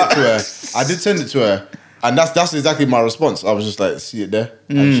did send it to her. I did send it to her. And that's exactly my response. I was just like, see it there?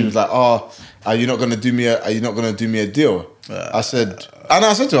 And she was like, oh, are you not gonna do me a deal? I said to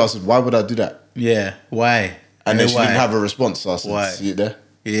her, why would I do that? Yeah, why? And then she didn't have a response. So I said, why? See it there?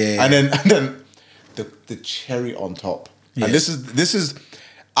 Yeah. And then the cherry on top. Yeah. And this is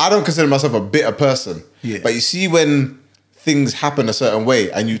I don't consider myself a bitter person. Yeah. But you see when things happen a certain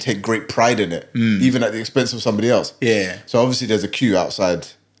way and you take great pride in it, even at the expense of somebody else. Yeah. So obviously there's a queue outside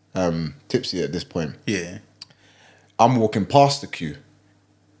Tipsy at this point. Yeah. I'm walking past the queue.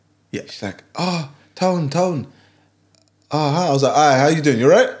 Yeah. She's like, Tone. Oh, hi. I was like, hi, how you doing? You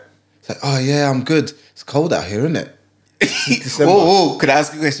all right? It's like, oh, yeah, I'm good. It's cold out here, isn't it? Whoa, could I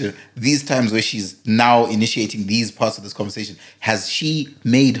ask you a question? These times where she's now initiating these parts of this conversation, has she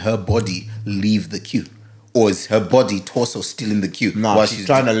made her body leave the queue? Or is her body torso still in the queue? No, she's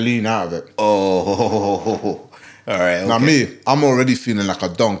trying to lean out of it. Oh, all right. Okay. Now me, I'm already feeling like a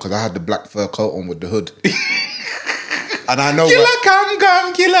don because I had the black fur coat on with the hood. And I know Killer come, killer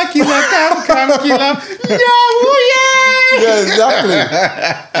come, killer. yeah, exactly.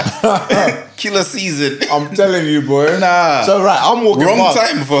 Killer season. I'm telling you, boy. Nah. So right, I'm walking Wrong past,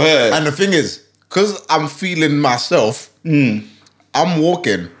 time for her. and the thing is, because I'm feeling myself, I'm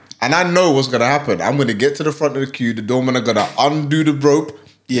walking, and I know what's gonna happen. I'm gonna get to the front of the queue. The doorman are gonna undo the rope.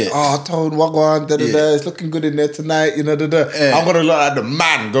 Yeah. Oh, Tone, wagwan, da da Yeah. da. It's looking good in there tonight, you know, da da. Yeah. I'm gonna look like the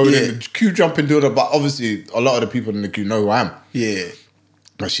man going Yeah. in the queue, jumping to the. But obviously, a lot of the people in the queue know who I am. Yeah.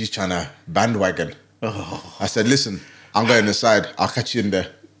 But she's trying to bandwagon. Oh. I said, listen, I'm going inside. I'll catch you in there.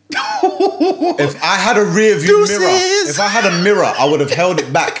 If I had a rear view mirror, if I had a mirror, I would have held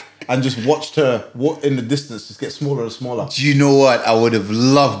it back and just watched her walk in the distance, just get smaller and smaller. Do you know what I would have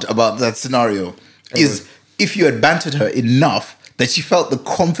loved about that scenario? Is if you had bantered her enough that she felt the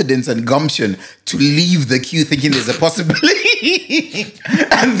confidence and gumption to leave the queue thinking there's a possibility.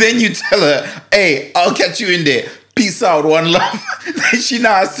 And then you tell her, hey, I'll catch you in there. Peace out, one love. Then she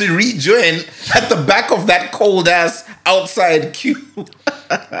now has to rejoin at the back of that cold ass outside queue.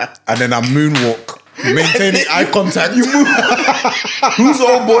 And then I moonwalk, maintaining eye contact. Who's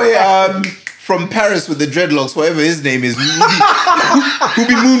old boy from Paris with the dreadlocks, whatever his name is, who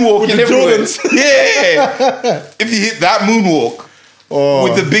be moonwalking With the everywhere. Jordans. Yeah. If you hit that moonwalk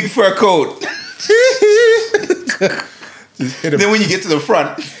with the big fur coat. Hit him. Then when you get to the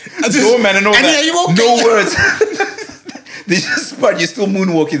front, doorman and all and that, yeah, you okay? no words. They just spot. You're still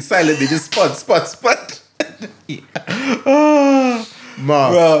moonwalking silent. They just spot. Ma.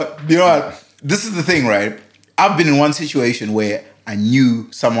 Bro, you know what? This is the thing, right? I've been in one situation where I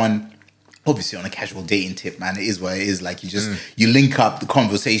knew someone, obviously on a casual dating tip, man. It is what it is. Like you link up the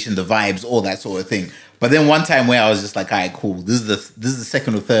conversation, the vibes, all that sort of thing. But then one time where I was just like, all right, cool. This is the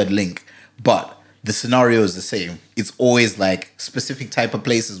second or third link, but the scenario is the same. It's always like specific type of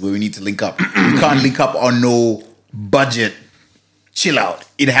places where we need to link up. You can't link up on no budget chill out.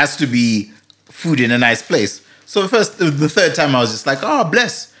 It has to be food in a nice place. So the third time I was just like, oh,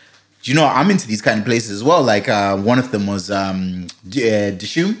 bless. Do you know, I'm into these kind of places as well. Like one of them was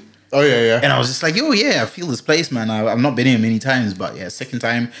Dishoom. Oh, yeah. And I was just like, yo, yeah, I feel this place, man. I've not been here many times, but yeah, second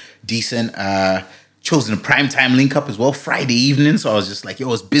time, decent. Chosen a prime time link up as well, Friday evening. So I was just like,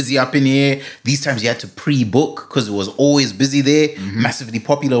 yo, it's busy up in here. These times you had to pre-book because it was always busy there. Massively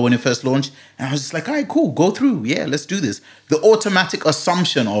popular when it first launched. And I was just like, all right, cool, go through. Yeah, let's do this. The automatic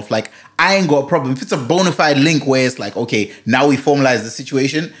assumption of like, I ain't got a problem. If it's a bona fide link where it's like, okay, now we formalize the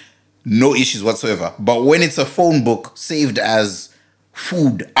situation, no issues whatsoever. But when it's a phone book saved as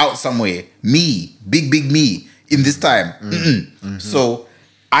food out somewhere, me, big me, in this time. So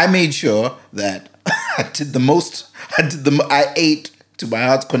I made sure that I did the most. I ate to my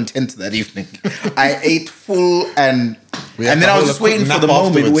heart's content that evening. I ate full and then I was just waiting for the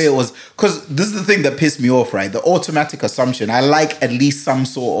moment where it was, because this is the thing that pissed me off, right? The automatic assumption. I like at least some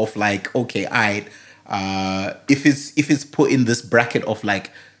sort of like, okay, if it's put in this bracket of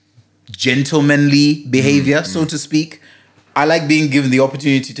like gentlemanly behavior, so to speak, I like being given the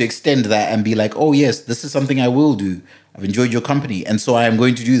opportunity to extend that and be like, oh yes, this is something I will do. I've enjoyed your company, and so I am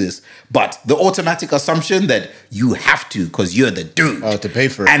going to do this. But the automatic assumption that you have to, because you're the dude. Oh, to pay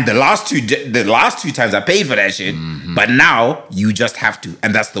for it. And the last two times I paid for that shit, but now you just have to.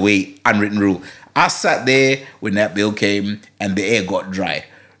 And that's the way, unwritten rule. I sat there when that bill came and the air got dry.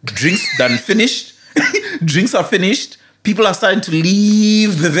 Drinks done finished. Drinks are finished. People are starting to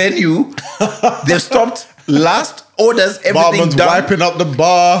leave the venue. They've stopped. Last orders, everything Barman's done. wiping up the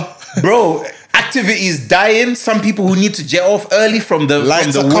bar. Bro, activity is dying. Some people who need to jet off early from the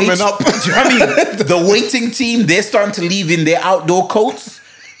Lights from the are coming up. Do you know what I mean? The waiting team, they're starting to leave in their outdoor coats.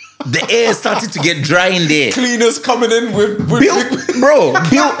 The air started to get dry in there. Cleaners coming in with Bill With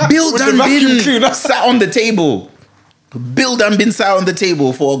done the vacuum been cleaner. sat on the table. Bill done been sat on the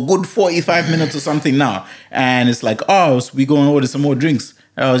table for a good 45 minutes or something now. And it's like, oh, so we going to order some more drinks.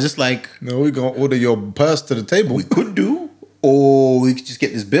 And I was just like, No, we're gonna order your purse to the table. we could do, or we could just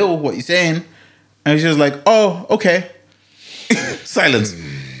get this bill. What you saying? And she was like, oh, okay. Silence.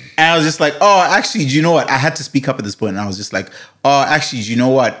 And I was just like, oh, actually, do you know what? I had to speak up at this point, and I was just like, oh, actually, do you know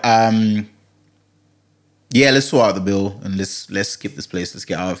what? Yeah, let's sort out the bill and let's skip this place. Let's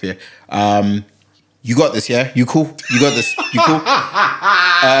get out of here. You got this, yeah? You cool? You got this? You cool?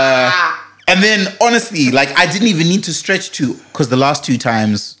 And then honestly, like I didn't even need to stretch to, because the last two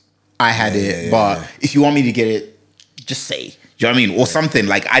times I had it. But if you want me to get it, just say. Do you know what I mean? Or something.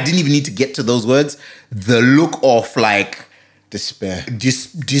 Like I didn't even need to get to those words. The look of like Despair.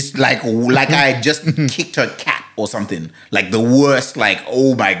 just like I just kicked her cat or something. Like the worst, like,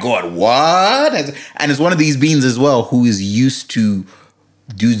 oh my God, what? And it's one of these beings as well who is used to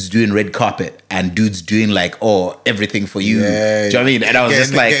dudes doing red carpet and dudes doing like, everything for you. Yeah. Do you know what I mean? And I was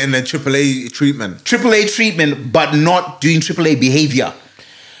just like, getting the AAA treatment. AAA treatment, but not doing AAA behavior.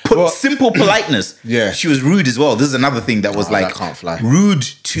 Simple politeness. Yeah. She was rude as well. This is another thing that was that can't fly. rude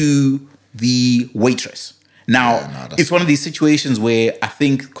to the waitress. Now, it's one of these situations where I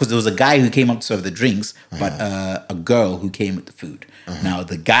think, because there was a guy who came up to serve the drinks, but a girl who came with the food. Now,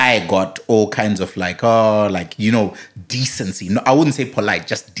 the guy got all kinds of decency. No, I wouldn't say polite,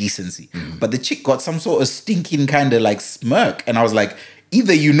 just decency. But the chick got some sort of stinking kind of like smirk. And I was like,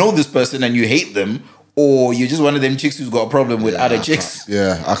 either you know this person and you hate them, or you're just one of them chicks who's got a problem with other chicks.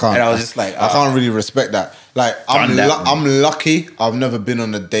 I can't. And I was just like, I can't really respect that. Like, I'm lucky. I've never been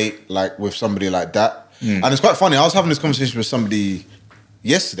on a date like with somebody like that. And it's quite funny. I was having this conversation with somebody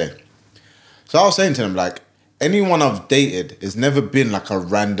yesterday. So I was saying to them, like, anyone I've dated has never been like a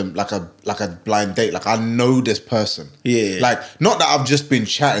random, like a blind date. Like, I know this person. Yeah. Like, not that I've just been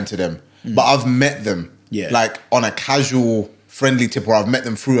chatting to them, but I've met them. Yeah. Like on a casual, friendly tip, or I've met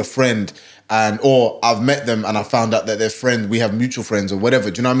them through a friend, or I've met them and I found out that they're friends. We have mutual friends or whatever.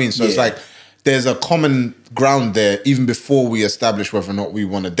 Do you know what I mean? So it's like there's a common ground there even before we establish whether or not we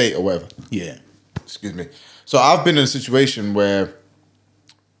want to date or whatever. Yeah. Excuse me. So I've been in a situation where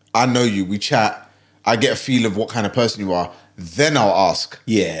I know you, we chat, I get a feel of what kind of person you are, then I'll ask.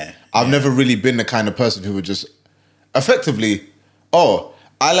 Yeah. I've never really been the kind of person who would just effectively,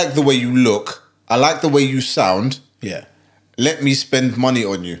 I like the way you look, I like the way you sound. Yeah. Let me spend money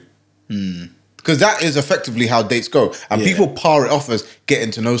on you. Because that is effectively how dates go. And people par it off as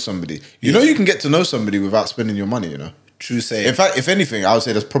getting to know somebody. You know you can get to know somebody without spending your money, you know? True say. In fact, if anything, I would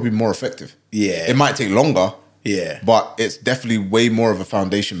say that's probably more effective. Yeah. It might take longer. Yeah. But it's definitely way more of a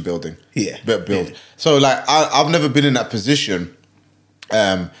foundation building. Yeah. Build. Yeah. So like I've never been in that position.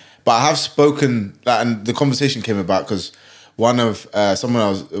 But I have spoken, and the conversation came about because one of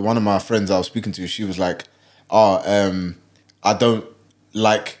my friends I was speaking to, she was like, I don't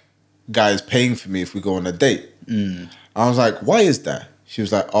like guys paying for me if we go on a date. I was like, why is that? She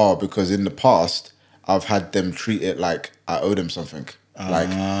was like, because in the past I've had them treat it like I owe them something. Like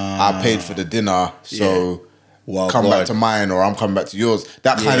I paid for the dinner, so come back to mine, or I'm coming back to yours.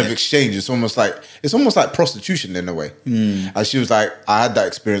 That kind of exchange, it's almost like prostitution in a way. And she was like, I had that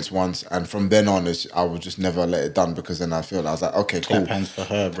experience once, and from then on, I would just never let it done, because then I was like, okay, cool. Clap hands for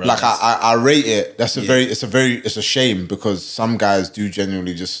her, bro. Like I rate it. That's it's a shame, because some guys do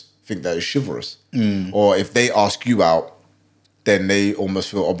genuinely just think that it's chivalrous, or if they ask you out, then they almost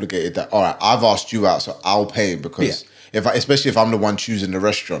feel obligated that, all right, I've asked you out, so I'll pay, because especially if I'm the one choosing the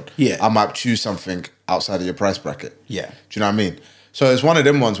restaurant, I might choose something outside of your price bracket. Yeah. Do you know what I mean? So it's one of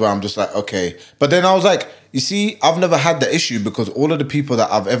them ones where I'm just like, okay. But then I was like, you see, I've never had the issue, because all of the people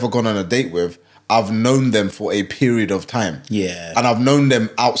that I've ever gone on a date with, I've known them for a period of time. Yeah. And I've known them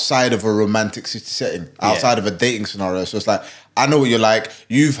outside of a romantic setting, outside of a dating scenario. So it's like, I know what you're like.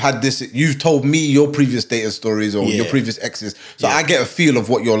 You've had this, you've told me your previous dating stories or your previous exes. So I get a feel of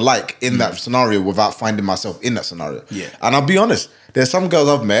what you're like in that scenario without finding myself in that scenario. Yeah. And I'll be honest, there's some girls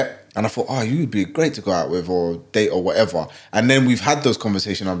I've met and I thought, you would be great to go out with or date or whatever. And then we've had those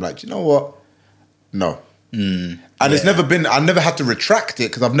conversations. I'm like, do you know what? No. And it's never been, I never had to retract it,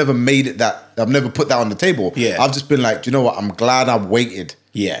 because I've never made it that, I've never put that on the table. Yeah. I've just been like, do you know what? I'm glad I waited.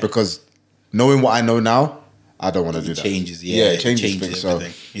 Yeah. Because knowing what I know now, I don't want to do that. Changes, it changes things. So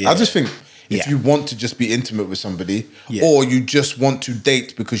I just think if you want to just be intimate with somebody, or you just want to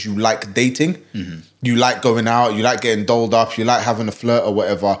date because you like dating, you like going out, you like getting dolled up, you like having a flirt or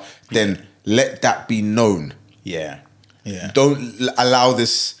whatever, then let that be known. Yeah. Don't allow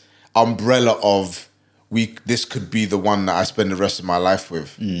this umbrella of this could be the one that I spend the rest of my life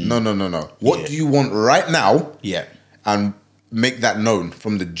with. No. What do you want right now? Yeah. And make that known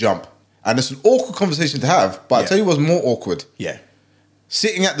from the jump. And it's an awkward conversation to have, but I'll tell you what's more awkward. Yeah.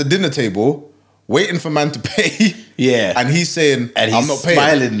 Sitting at the dinner table, waiting for man to pay. Yeah. And he's saying, and I'm not paying.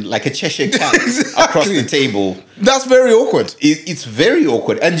 Smiling like a Cheshire cat across the table. That's very awkward. It's very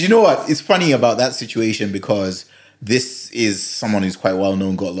awkward. And you know what? It's funny about that situation, because this is someone who's quite well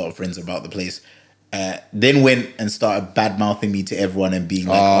known, got a lot of friends about the place. Then went and started bad mouthing me to everyone and being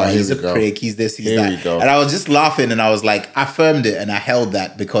like, he's a prick, he's this, he's that. And I was just laughing, and I was like, I affirmed it and I held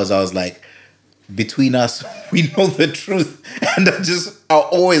that, because I was like, between us, we know the truth. And I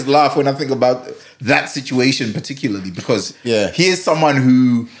always laugh when I think about that situation particularly, because here's someone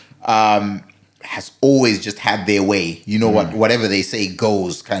who has always just had their way. You know what? Whatever they say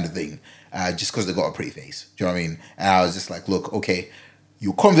goes, kind of thing. Just because they got a pretty face. Do you know what I mean? And I was just like, look, okay,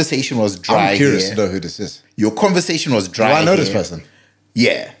 your conversation was dry. I'm curious to know who this is. Your conversation was dry. Do I know this person?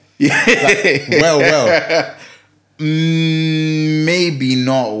 Yeah. Well. Maybe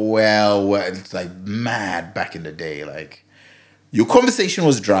not well. It's like mad back in the day. Like your conversation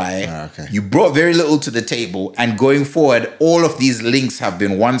was dry. Okay. You brought very little to the table, and going forward, all of these links have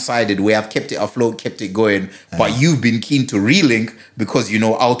been one-sided. We have kept it afloat, kept it going, but you've been keen to relink because you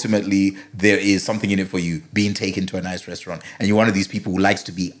know ultimately there is something in it for you, being taken to a nice restaurant, and you're one of these people who likes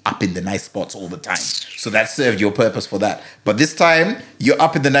to be up in the nice spots all the time. So that served your purpose for that. But this time you're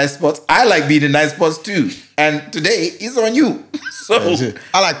up in the nice spots. I like being in nice spots too, and today is on you. So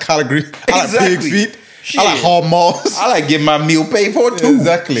I like Calgary. I like Exactly. pig feet. Shit. I like hard malls. I like getting my meal paid for too.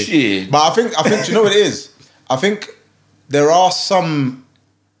 Exactly. Shit. But I think you know what it is? I think there are some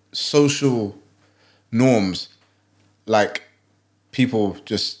social norms like people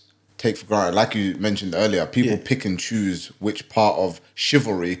just take for granted. Like you mentioned earlier, people pick and choose which part of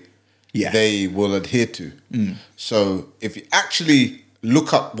chivalry they will adhere to. So if you actually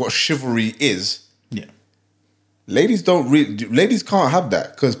look up what chivalry is, ladies can't have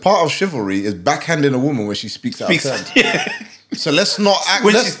that, because part of chivalry is backhanding a woman when she speaks out of turn. So let's not act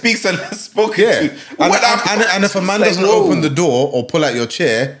When she speaks and spoken yeah. to. And if a man doesn't open the door or pull out your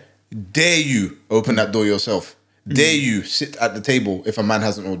chair, dare you open that door yourself. Dare you sit at the table if a man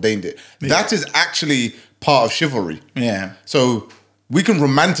hasn't ordained it. That is actually part of chivalry. Yeah. So we can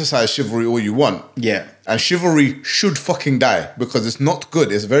romanticize chivalry all you want. Yeah. And chivalry should fucking die, because it's not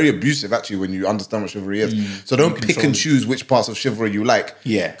good. It's very abusive, actually, when you understand what chivalry is. So don't pick and choose which parts of chivalry you like.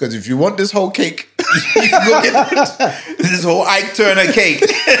 Yeah. Because if you want this whole cake, You can go get this whole Ike Turner cake.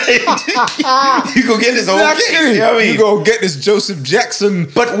 You go get this whole cake. You know what I mean? you go get this Joseph Jackson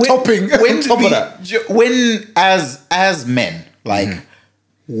topping on top of that. When as men, like,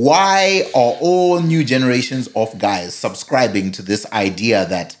 why are all new generations of guys subscribing to this idea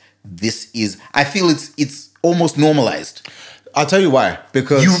that this is? I feel it's almost normalized. I'll tell you why.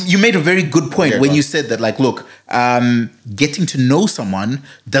 Because You made a very good point when go you on. said that, like, look, getting to know someone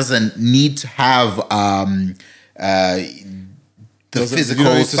doesn't need to have the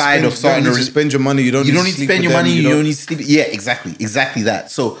physical side of you don't certain. need to spend your money. You don't You need don't to need to sleep spend with your them, money. You don't need to sleep. Yeah, exactly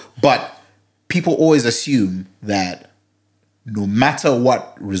that. So, but people always assume that no matter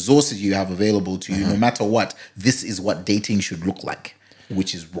what resources you have available to you, no matter what, this is what dating should look like,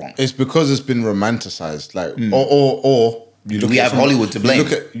 which is wrong. It's because it's been romanticized, like or you look. We at have from- Hollywood to you blame.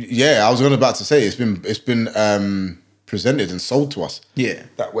 Look at, I was about to say it's been presented and sold to us. Yeah.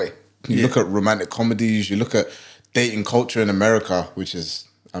 that way. You look at romantic comedies. You look at dating culture in America, which is,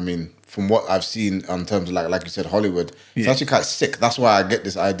 I mean, from what I've seen in terms of like you said, Hollywood, it's actually quite sick. That's why I get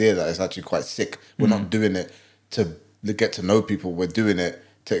this idea that it's actually quite sick. We're not doing it to get to know people. We're doing it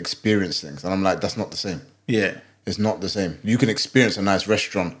to experience things, and I'm like, that's not the same. Yeah. It's not the same. You can experience a nice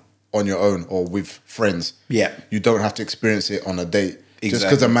restaurant on your own or with friends. Yeah. You don't have to experience it on a date. Just Exactly.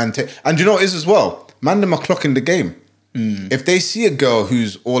 because a man and you know what it is as well? Man, them are clocking the game. If they see a girl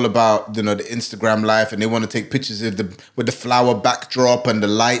who's all about, you know, the Instagram life, and they want to take pictures of with the flower backdrop and the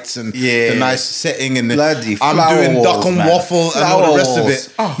lights and the nice setting and Bloody I'm flower doing duck walls, and man. waffle and all the rest of Flower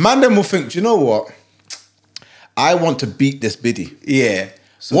it. walls. Man, them will think, do you know what? I want to beat this biddy. Yeah.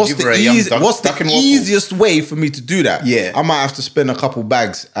 So What's give her a young what's duck the and waffle. easiest way for me to do that? Yeah. I might have to spend a couple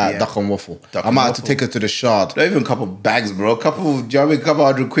bags at Yeah. Duck and Waffle. Duck I and might have to waffle. take her to the Shard. Not even a couple bags, bro. A couple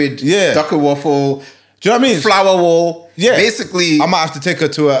 £100. Yeah. Duck and waffle. Do you know what I mean? Flower wall. Yeah. Basically, I might have to take her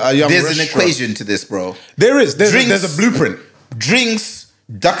to a young there's restaurant. an equation to this, bro. There is. There's Drinks. a blueprint. Drinks,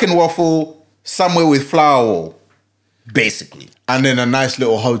 duck and waffle, somewhere with flower wall. Basically. And then a nice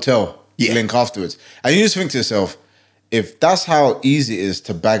little hotel Yeah. link afterwards. And you just think to yourself, if that's how easy it is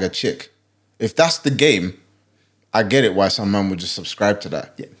to bag a chick, if that's the game, I get it why some man would just subscribe to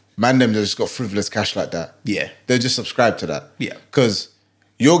that. Yeah. Man, them just got frivolous cash like that. Yeah. They just subscribe to that. Yeah. Because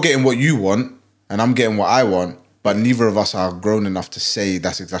you're getting what you want and I'm getting what I want, but neither of us are grown enough to say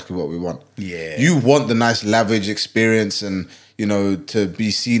that's exactly what we want. Yeah. You want the nice lavish experience and, you know, to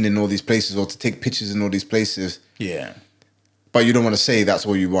be seen in all these places or to take pictures in all these places, Yeah. but you don't want to say that's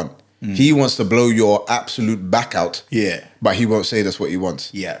what you want. He wants to blow your absolute back out, Yeah. but he won't say that's what he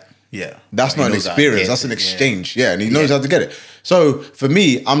wants. Yeah. Yeah. That's He not an knows how to experience. get That's an it, exchange. Yeah, and he knows Yeah. how to get it. So for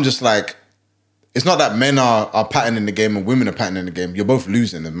me, I'm just like, it's not that men are patterning the game and women are patterning the game. You're both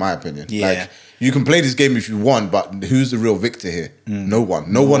losing, in my opinion. Yeah. Like, you can play this game if you want, but who's the real victor here? No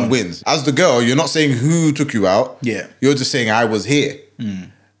one. No one wins. As the girl, you're not saying who took you out. Yeah. You're just saying I was here.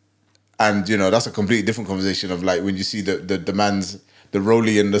 And, you know, that's a completely different conversation of like when you see the man's the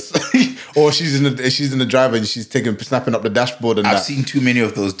rollie in the, or she's in the driver and she's snapping up the dashboard and I've that. seen too many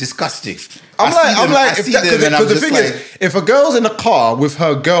of those. Disgusting. I'm like, because the thing is, if a girl's in a car with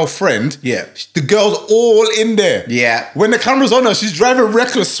her girlfriend, Yeah. the girl's all in there. Yeah. When the camera's on her, she's driving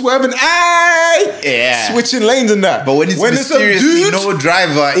reckless, swerving, Yeah. switching lanes and that. But when it's a mysteriously dude, no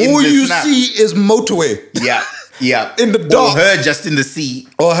driver in all the you snap. see is motorway. Yeah. Yeah. In the dark. Or her just in the seat.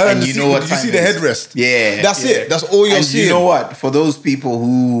 Or her, and and you know what you time see the it is. headrest. Yeah. That's yeah. it. That's all you're and seeing. You know what? For those people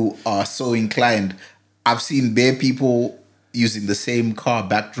who are so inclined, I've seen bare people using the same car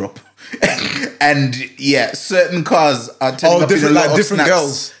backdrop. And yeah, certain cars are turning up different, in a lot like of different snaps.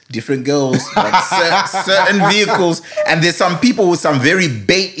 girls. Different girls, like certain vehicles, and there's some people with some very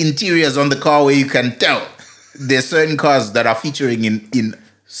bait interiors on the car where you can tell there's certain cars that are featuring in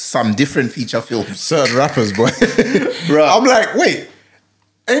some different feature films. Certain rappers, boy. Bro. I'm like, wait,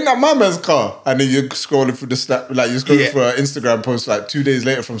 ain't that my man's car? And then you're scrolling through the snap, like you're scrolling Yeah. for an Instagram post like 2 days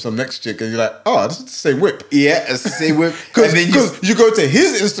later from some next chick, and you're like, oh, this is the same whip. Yeah, it's the same with. Because And then you go to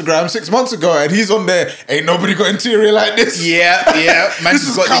his Instagram 6 months ago and he's on there, ain't nobody got interior like this. yeah, man, This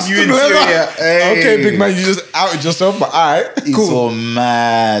just is got the custom new leather. interior. Hey. Okay, big man, you just outed yourself, but alright, It's cool. so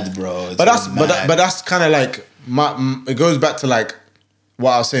mad, bro. It's But that's so but mad. that's kind of like it goes back to like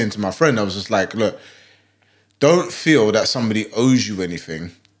what I was saying to my friend. I was just like, look, don't feel that somebody owes you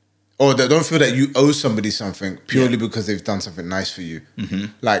anything, or that don't feel that you owe somebody something purely because they've done something nice for you.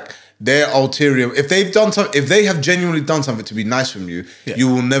 Like their ulterior, if they have genuinely done something to be nice from you, you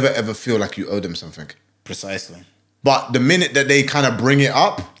will never ever feel like you owe them something. Precisely. But the minute that they kind of bring it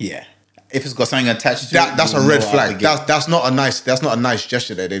up, Yeah. If it's got something attached to that's it, a you'll red know out flag. the gate. That's not a nice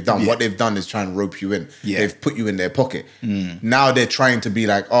gesture that they've done. Yeah. What they've done is try and rope you in. Yeah. They've put you in their pocket. Now they're trying to be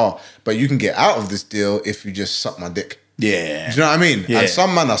like, oh, but you can get out of this deal if you just suck my dick. Yeah. Do you know what I mean? Yeah. And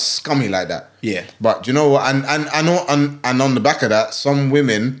some men are scummy like that. Yeah. But do you know what? And on the back of that, some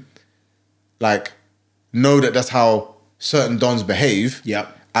women like know that that's how certain dons behave.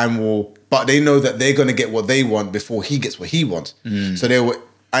 Yep. But they know that they're gonna get what they want before he gets what he wants. So they were.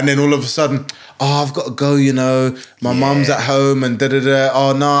 And then all of a sudden, oh, I've got to go, you know. My mum's at home and da-da-da.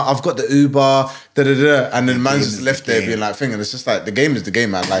 Oh, no, I've got the Uber, da-da-da. And then man's just left there being like, thinking, it's just like, the game is the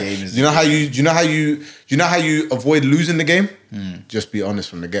game, man. Like, you know how you avoid losing the game? Just be honest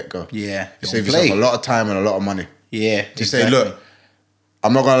from the get-go. Yeah. You save yourself a lot of time and a lot of money. Yeah. Just say, look,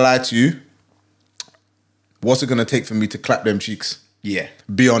 I'm not going to lie to you. What's it going to take for me to clap them cheeks? Yeah.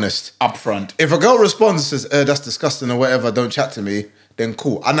 Be honest. Upfront. If a girl responds and says, that's disgusting or whatever, don't chat to me, then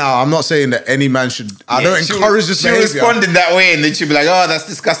cool. And now I'm not saying that any man should. I don't encourage this behavior. She'll respond in that way, and then she'll be like, "Oh, that's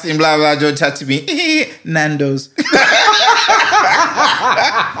disgusting." Blah blah. Don't chat to me. Nando's.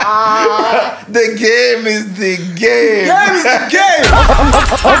 The game is the game. Game is the game.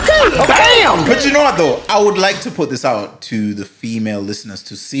 Okay, damn. But you know what though? I would like to put this out to the female listeners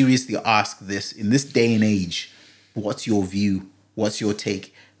to seriously ask this in this day and age. What's your view? What's your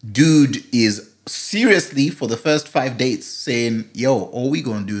take? Dude is seriously for the first 5 dates saying, yo, all we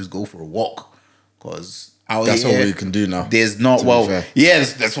gonna do is go for a walk. Cause That's all you can do now. There's not, to be well, fair. yeah,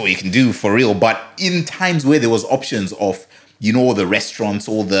 that's what you can do for real. But in times where there was options of, you know, the restaurants,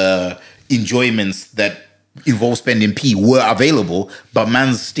 all the enjoyments that involve spending P were available, but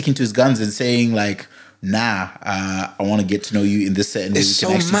man's sticking to his guns and saying like, nah, I want to get to know you in this setting. It's so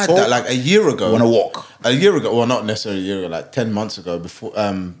mad that like a year ago, I want to walk. A year ago, well, not necessarily a year ago, like 10 months ago, before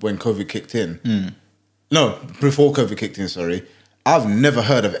when COVID kicked in. No, before COVID kicked in, sorry. I've never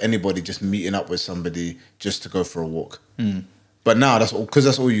heard of anybody just meeting up with somebody just to go for a walk. But now that's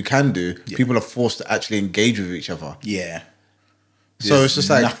all you can do. People are forced to actually engage with each other. Yeah. So There's it's just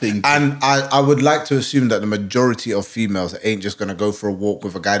like, nothing to- and I would like to assume that the majority of females ain't just gonna go for a walk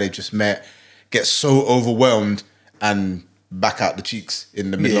with a guy they just met, get so overwhelmed and back out the cheeks in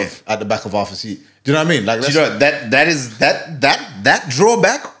the middle of at the back of half a seat. Do you know what I mean? Like Do you know that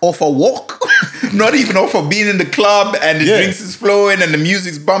drawback of a walk, not even off of being in the club and the drinks is flowing and the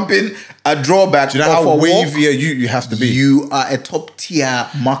music's bumping. A drawback. do you know of how a walk, wavier you have to be? You are a top tier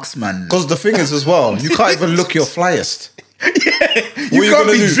marksman. Because the thing is as well, you can't even look your flyest. You you can't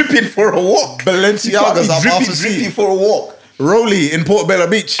gonna be do? dripping for a walk. Balenciagas up half a dripping seat. for a walk. Rolly in Portobello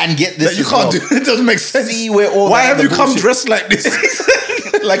Beach. And get this that you as can't well. do. It doesn't make sense. See where all Why that have other you come bullshit- dressed like this?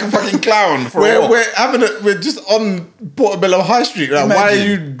 Like a fucking clown for a walk. We're just on Portobello High Street. Like, why are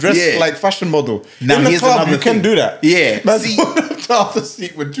you Imagine. dressed Yeah. like fashion model? Now, in the here's club, another you can thing. do that. Yeah. Man's See- going up to half the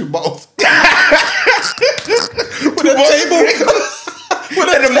seat with 2 bottles. with a table. With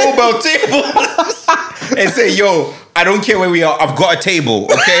a mobile table. And say, yo, I don't care where we are. I've got a table,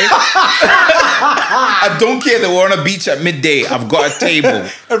 okay? I don't care that we're on a beach at midday. I've got a table.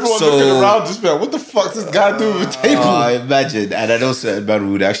 Everyone's looking around, just be like, what the fuck is this guy doing with a table? Imagine. And I know certain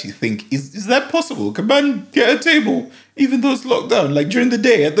man would actually think, is that possible? Can man get a table even though it's locked down? Like during the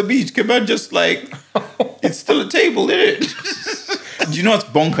day at the beach, can man just like, it's still a table, isn't it? Do you know what's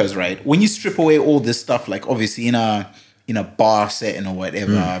bonkers, right? When you strip away all this stuff, like obviously in a bar setting or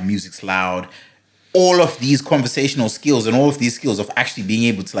whatever, music's loud, all of these conversational skills and all of these skills of actually being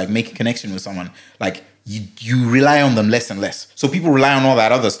able to like make a connection with someone, like you rely on them less and less. So people rely on all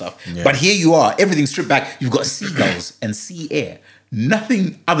that other stuff. Yeah. But here you are, everything's stripped back. You've got seagulls and sea air.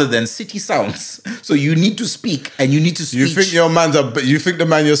 Nothing other than city sounds. So you need to speak and you need to speak. You think you think the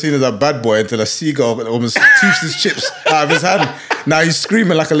man you're seeing is a bad boy until a seagull almost toothes his chips out of his hand. Now he's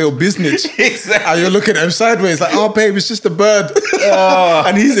screaming like a little business. Exactly. And you're looking at him sideways like, oh babe, it's just a bird.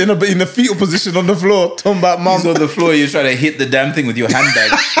 And he's in the fetal position on the floor, talking about mum. He's on the floor, you're trying to hit the damn thing with your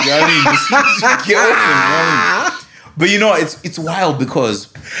handbag. You know what I mean? Just get off him, you know what I mean? But you know, it's wild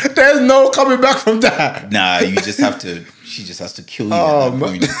because there's no coming back from that. Nah, she just has to kill you at that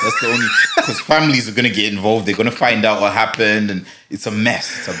point. That's the only, because families are going to get involved. They're going to find out what happened and it's a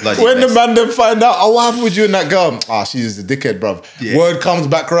mess. It's a bloody when mess. The man then find out, what happened with you and that girl? She's a dickhead, bruv. Yeah. Word comes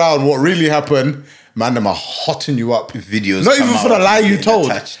back around, what really happened, man, them are hotting you up. Videos not even for the lie you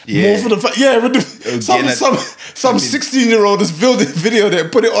told. Yeah. More for the some 16-year-old is building video there,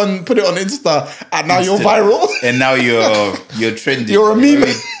 put it on Insta, and now you're viral. And now you're trending. You're a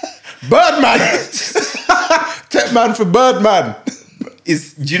meme. Birdman. Tech man for Birdman. Do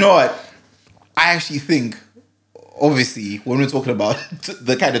you know what? I actually think, obviously, when we're talking about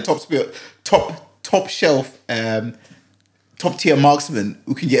the kind of top shelf, top tier marksman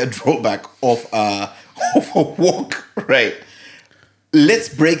who can get a drawback off a walk, right? Let's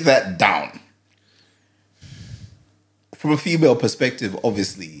break that down. From a female perspective,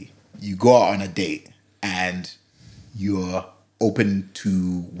 obviously, you go out on a date and you're open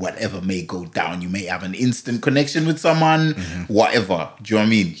to whatever may go down. You may have an instant connection with someone, whatever. Do you know what I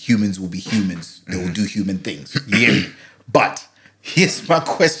mean? Humans will be humans. They will do human things. Yeah. But here's my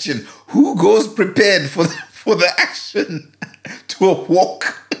question. Who goes prepared for the action to a walk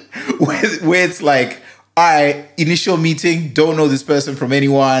where it's like, all right, initial meeting, don't know this person from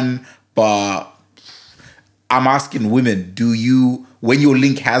anyone, but I'm asking women, do you, when your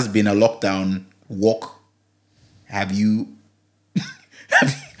link has been a lockdown walk, have you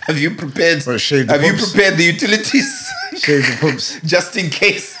prepared? Have you prepared the utilities? Shave the pumps. Just in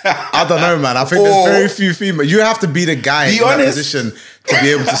case. I don't know, man. I think there's very few females. You have to be the guy in that position to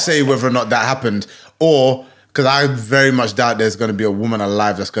be able to say whether or not that happened. Or, because I very much doubt there's going to be a woman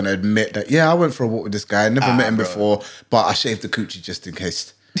alive that's going to admit that, yeah, I went for a walk with this guy. I never met him before, but I shaved the coochie just in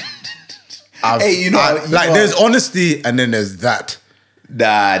case. Hey, there's honesty and then there's that.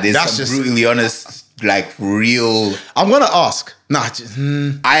 Nah, that's some brutally honest, like real. I'm going to ask.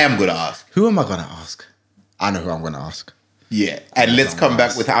 I am going to ask. Who am I going to ask? I know who I'm going to ask. Yeah. And let's come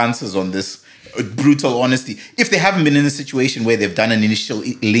back with answers on this brutal honesty. If they haven't been in a situation where they've done an initial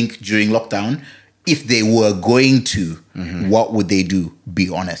link during lockdown, if they were going to, what would they do? Be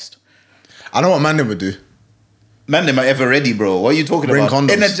honest. I know what Mandem would do. Mandem are ever ready, bro. What are you talking Bring about?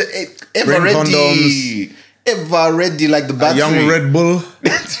 Condoms. Ever Bring ready. Condoms. Ever ready like the battery. A young Red Bull.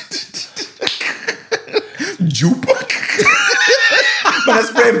 Jupe. But I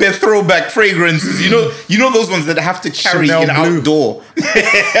spray bare throwback fragrances. You know those ones that I have to carry Chanel in blue. Outdoor.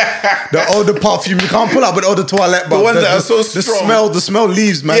 The older perfume you can't pull up with all the toilet. The ones that are so strong. The smell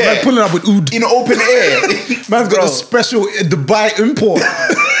leaves, man. Yeah. Man pulling up with oud. In open air. Man's got a special Dubai import.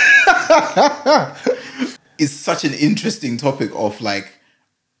 It's such an interesting topic of like,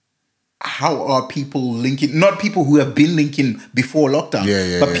 how are people linking? Not people who have been linking before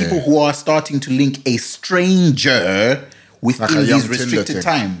lockdown, but people who are starting to link a stranger within like these restricted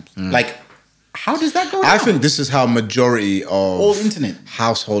times. Like, how does that go down? I think this is how majority of all internet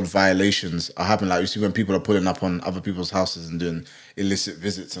household violations are happening. Like you see when people are pulling up on other people's houses and doing illicit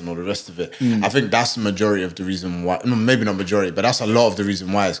visits and all the rest of it. I think that's the majority of the reason why. No, maybe not majority, but that's a lot of the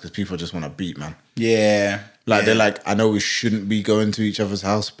reason why is because people just want to beat, man. Yeah. They're like, I know we shouldn't be going to each other's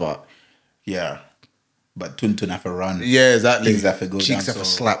house, but but Tuntun have a run. Yeah, exactly. Things have to go Cheeks down. have a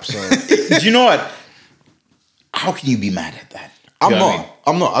slap. So do you know what? How can you be mad at that? I'm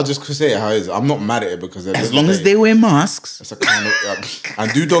not. I just could say it how it is. I'm not mad at it because as long as they wear masks, that's a kind of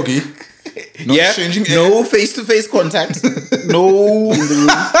and do doggy. Not exchanging air. No face-to-face contact. No in the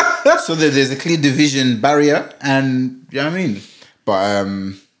room. So that there's a clear division barrier, and you know what I mean. But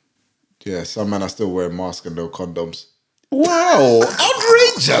some men are still wearing masks and no condoms. Wow,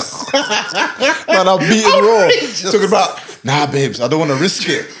 outrageous! Man, I'm beating raw. Talking about babes, I don't want to risk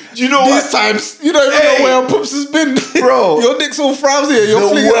it. Do you know These what? times, you don't even know where our poops has been. Bro. Your dick's all frowsy. You're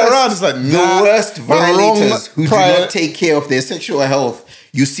flinging it around. It's like, the worst the wrong violators who do prior- not take care of their sexual health.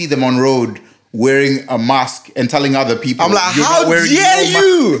 You see them on road wearing a mask and telling other people, I'm like, "You're how not wearing dare no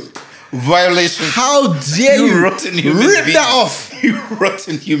you? mask." Violation. How dare You you? rotten human Rip being. that off. You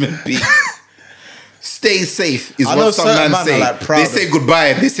rotten human being. Stay safe is I know what some certain man men are, say. like, proud They of- say goodbye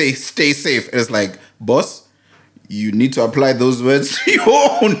and they say stay safe. And it's like, boss, you need to apply those words to Your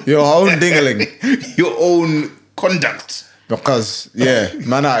own dingling. your own conduct. Because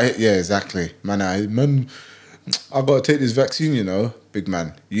man, exactly. Man, I gotta take this vaccine. You know, big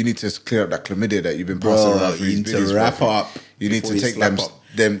man. You need to clear up that chlamydia that you've been passing around for you these need to biddies, wrap bro. up. You need before to take slap them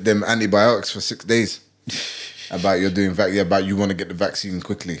up. them antibiotics for 6 days. About you're doing about you want to get the vaccine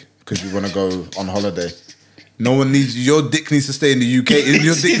quickly because you want to go on holiday. No one needs your dick needs to stay in the UK. Your dick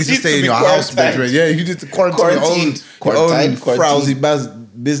needs to needs stay to in be your house, quarantined. bitch. Yeah, you need to quarantine your own frowsy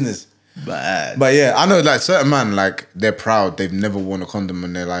business. Bad. But yeah, I know like certain man like they're proud. They've never worn a condom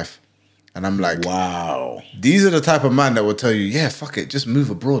in their life, and I'm like, Wow. these are the type of man that will tell you, yeah, fuck it, just move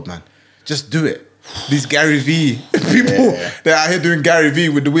abroad, man. Just do it. These Gary V people, they're out here doing Gary V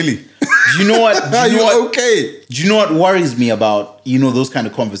with the willy. Do you know what? Are you okay? Do you know what worries me about, those kind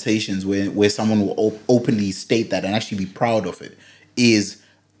of conversations where someone will openly state that and actually be proud of it is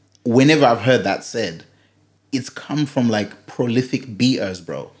whenever I've heard that said, it's come from like prolific beaters,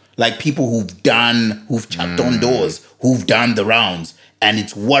 bro. Like people who've chapped on doors, who've done the rounds. And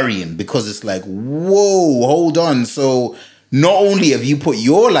it's worrying because it's like, whoa, hold on. So not only have you put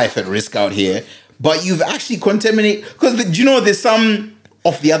your life at risk out here, but you've actually contaminated. Because there's some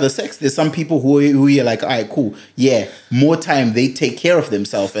of the other sex, there's some people who you're like, all right, cool. Yeah, more time they take care of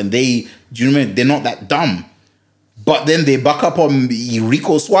themselves and they're not that dumb. But then they back up on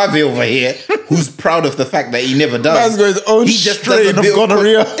Rico Suave over here, who's proud of the fact that he never does. Man's got his own strain of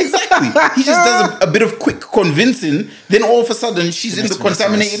gonorrhea. Exactly. He just does a bit of quick convincing. Then all of a sudden, she's in the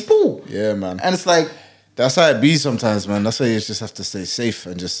contaminated pool. Yeah, man. And it's like, That's how it be sometimes, man. That's why you just have to stay safe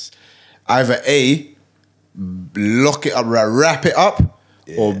and just either A, lock it up, wrap it up,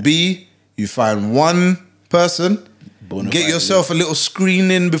 or B, you find one person, get yourself a little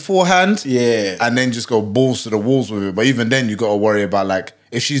screening beforehand, and then just go balls to the walls with it. But even then, you got to worry about like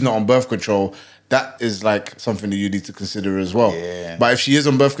if she's not on birth control, that is like something that you need to consider as well. Yeah. But if she is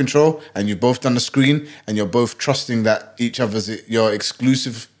on birth control and you've both done the screen and you're both trusting that you're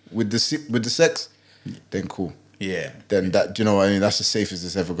exclusive with the sex, then cool. yeah. Then that, you know what I mean? That's the safest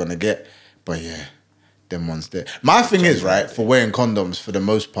it's ever gonna get. But yeah, them ones there. My thing is, right, for wearing condoms for the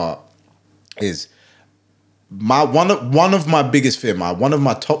most part is one of my biggest fear, one of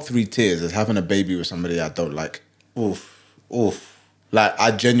my top 3 tiers is having a baby with somebody I don't like. Oof. Like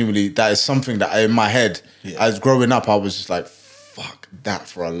I genuinely, that is something that in my head, as growing up, I was just like, fuck that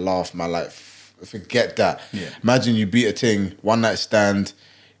for a laugh, man. Like, forget that. Yeah. Imagine you beat a thing, one night stand.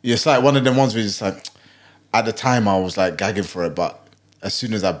 It's like one of them ones where you're just like, at the time I was like gagging for it, but as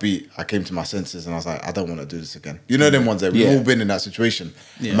soon as I came to my senses and I was like, I don't want to do this again. You know them ones that we've all been in that situation.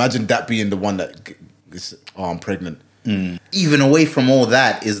 Yeah. Imagine that being the one that is, I'm pregnant. Even away from all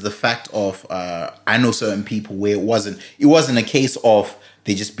that is the fact of I know certain people where it wasn't a case of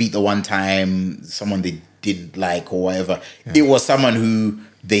they just beat the one time someone they didn't like or whatever. It was someone who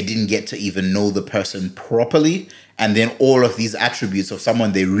they didn't get to even know the person properly, and then all of these attributes of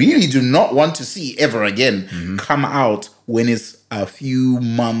someone they really do not want to see ever again come out when it's a few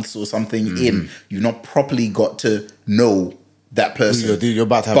months or something in. You've not properly got to know that person. You're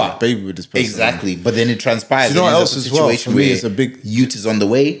about to have a baby with this person. Exactly. But then it transpires. Do you know what else as well? Situation For me, where it's a big youth is on the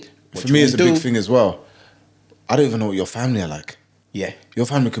way. For me, it's a big thing as well. I don't even know what your family are like. Yeah. Your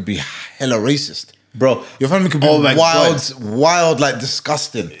family could be hella racist. Bro. Your family could be wild, like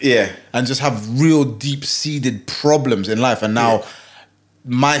disgusting. Yeah. And just have real deep-seated problems in life. And now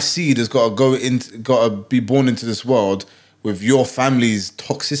my seed has got to be born into this world with your family's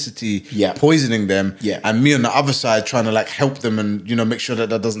toxicity poisoning them, and me on the other side trying to like help them and make sure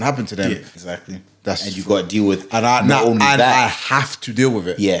that doesn't happen to them. Yeah, exactly. And you got to deal with I have to deal with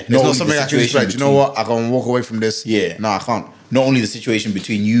it. Yeah, it's not something I can just like, you know what, I can walk away from this. Yeah, no, I can't. Not only the situation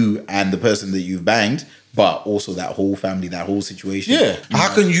between you and the person that you've banged, but also that whole family, that whole situation. Yeah,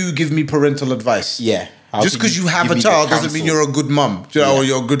 how can you give me parental advice? Yeah. Just because you have a child doesn't mean you're a good mum, or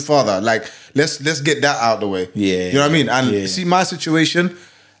you're a good father. Like, let's get that out of the way. Yeah, you know what I mean. And see, my situation,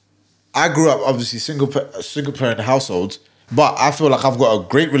 I grew up obviously single parent households, but I feel like I've got a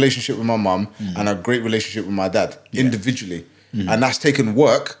great relationship with my mum and a great relationship with my dad individually, and that's taken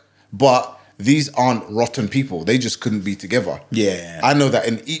work. But these aren't rotten people; they just couldn't be together. Yeah, I know that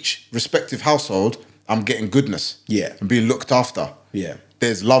in each respective household, I'm getting goodness. Yeah. And being looked after. Yeah.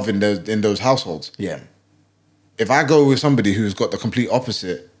 There's love in those households. Yeah. If I go with somebody who's got the complete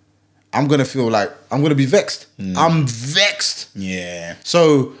opposite, I'm gonna feel like I'm gonna be vexed. I'm vexed. Yeah.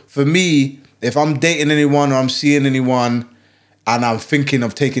 So for me, if I'm dating anyone or I'm seeing anyone and I'm thinking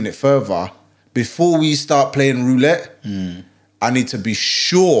of taking it further, before we start playing roulette, I need to be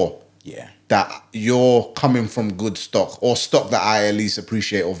sure Yeah. that you're coming from good stock or stock that I at least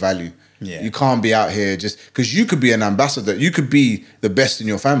appreciate or value. Yeah. You can't be out here just because you could be an ambassador. You could be the best in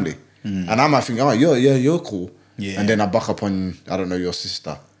your family. And I might think, oh, you're cool. Yeah. And then I buck up on, I don't know, your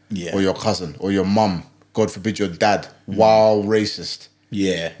sister Yeah. or your cousin or your mum. God forbid your dad. Wild racist.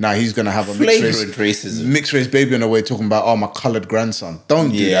 Yeah. Now he's gonna have a Flagrant racism. mixed race baby on the way talking about, oh, my coloured grandson.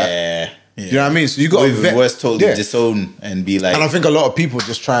 Don't do that. Yeah. You know what I mean? So you got Or to even vet. worse, totally Yeah. disown and be like, And I think a lot of people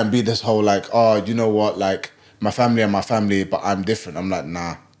just try and be this whole like, oh, you know what, like my family and my family, but I'm different. I'm like,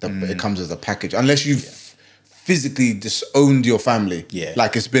 nah, it comes as a package. Unless you've physically disowned your family, Yeah.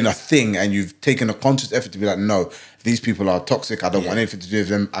 like it's been a thing, and you've taken a conscious effort to be like, no, these people are toxic. I don't want anything to do with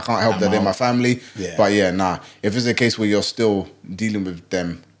them. I can't help I'm that they're out. my family. Yeah. But yeah, nah. If it's a case where you're still dealing with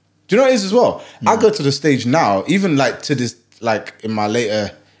them, do you know what it is as well? I go to the stage now, even like to this, like in my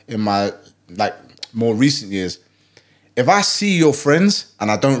like more recent years. If I see your friends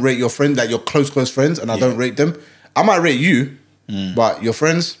and I don't rate your friend, like your close friends, and I don't rate them, I might rate you, but your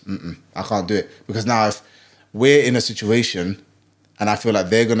friends, I can't do it. Because now if we're in a situation and I feel like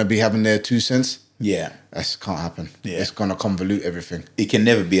they're going to be having their 2 cents, yeah, that can't happen. Yeah. It's going to convolute everything. it can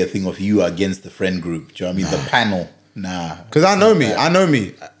never be a thing of you against the friend group. Do you know what I mean? The panel. Nah. Because I know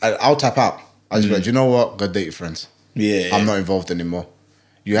me. I'll tap out. I just be like, do you know what? Go date your friends. Yeah. I'm not involved anymore.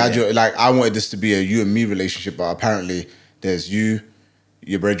 You had your, like, I wanted this to be a you and me relationship, but apparently there's you,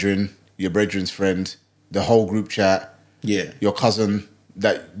 your brethren, your brethren's friend, the whole group chat, Yeah. your cousin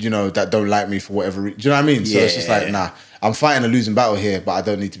that, you know, that don't like me for whatever reason. Do you know what I mean? So it's just like, Yeah. nah, I'm fighting a losing battle here, but I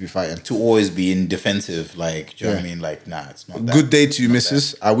don't need to be fighting. To always be in defensive, like, do you know what I Yeah. mean? Like, nah, it's not that. Good day to you,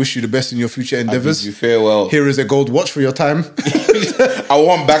 missus. I wish you the best in your future endeavors. you farewell. Here is a gold watch for your time. I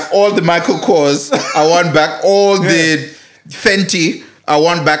want back all the Michael Kors. I want back all the Fenty. I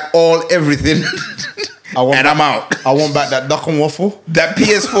want back all everything. And I'm out. I want back that duck and waffle. That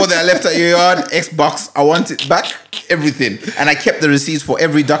PS4 that I left at your yard, Xbox, I want it back. Everything. And I kept the receipts for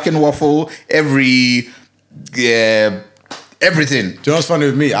every duck and waffle, every everything. Do you know what's funny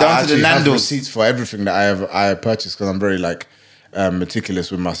with me? Down I to the actually have Nando's. receipts for everything that I have purchased because I'm very like meticulous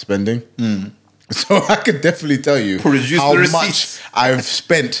with my spending. So I could definitely tell you Produce how the much receipts. I've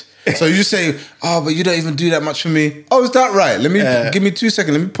spent. So you say, oh, but you don't even do that much for me. Oh, is that right? Let me give me 2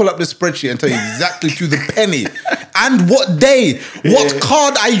 seconds. Let me pull up this spreadsheet and tell you exactly to the penny and what day, what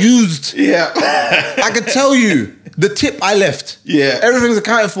card I used. Yeah. I could tell you the tip I left. Yeah. Everything's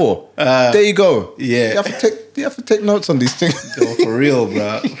accounted for. There you go. yeah. You have to take notes on these things. Yo, for real,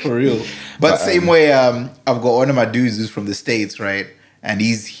 bro. For real. But same way, I've got one of my dudes who's from the States, right? And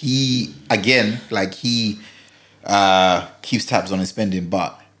he keeps tabs on his spending,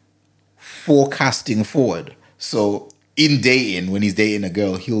 but forecasting forward. So in dating, when he's dating a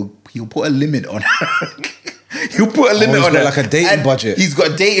girl, he'll put a limit on her. He'll put a limit he's on got her. like a dating And budget. He's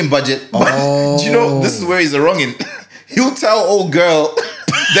got a dating budget. But do you know, this is where he's a wrongin'. He'll tell old girl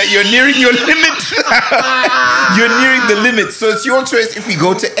that you're nearing your limit. You're nearing the limit. So it's your choice if we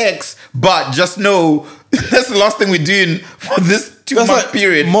go to X, but just know that's the last thing we're doing for this 2-month like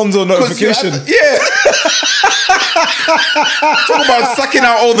period. Monzo 'Cause you're at notification. Talk about sucking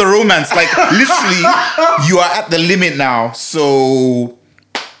out all the romance. Like, literally, you are at the limit now. So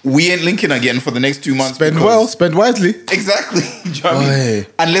we ain't linking again for the next 2 months. Spend because- well, spend wisely. Exactly. Do you know what I mean? Oi.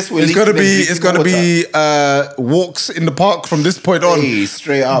 Unless we're It's linking gotta them be. drinking It's gotta water. be walks in the park from this point on. Hey,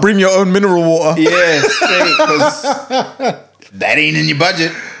 straight up. Bring your own mineral water. Yeah, straight. Because that ain't in your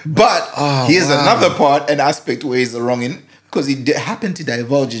budget. But here's another part, an aspect where he's the wrongin'. Because he happened to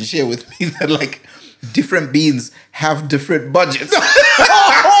divulge and share with me that, like, different beans have different budgets.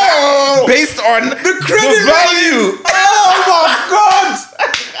 Based on the credit value. Oh my god!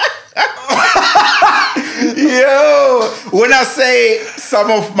 Yo, when I say some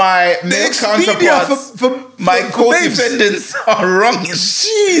of my male Expedia counterparts, my for babes. co-defendants are wrong.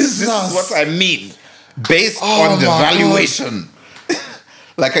 Jesus. This is what I mean. Based Oh on the my valuation.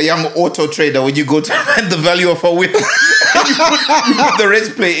 Like a young auto trader, when you go to find the value of a whip, you put the rates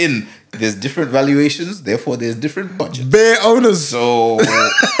play in. There's different valuations, therefore there's different budgets. Bare owners. So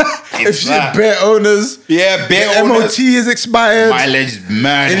if she's bare owners, Yeah, bare the owners. MOT is expired, Mileage is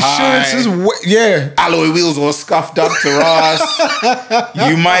mad insurance high. is yeah. Alloy wheels all scuffed up to rust.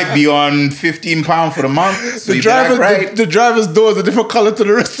 You might be on £15 for the month. So The you be like, driver, right? the driver's door is a different color to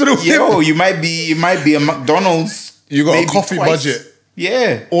the rest of the whip. Yo, you might be a McDonald's. You got a maybe coffee twice. budget.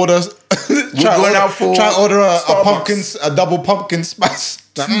 Yeah. Orders. going out for try order a Starbucks. double pumpkin spice.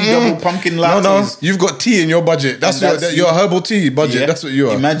 Two double pumpkin lattes. No, you've got tea in your budget. That's your herbal tea budget. Yeah. That's what you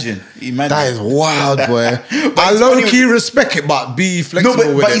are. Imagine. That is wild, boy. I it's low funny key respect it, but be flexible No,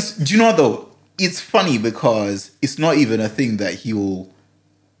 but with it. it's, do you know what though? It's funny because it's not even a thing that he will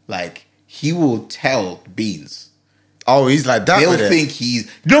tell Beans. Oh, he's like that. They'll with it. think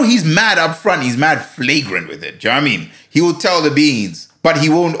he's mad up front. He's mad flagrant with it. Do you know what I mean? He will tell the Beans, but he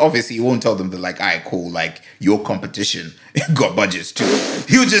won't tell them that like, all right, cool, like your competition got budgets too.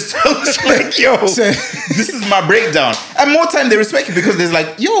 He'll just tell us like, yo, this is my breakdown. And more time they respect it because there's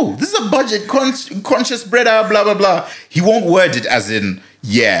like, yo, this is a budget conscious breeder, blah, blah, blah. He won't word it as in,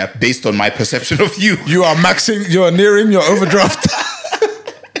 yeah, based on my perception of you. You are nearing your overdraft.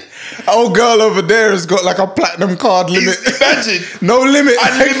 Old girl over there has got like a platinum card limit. Imagine. No limit.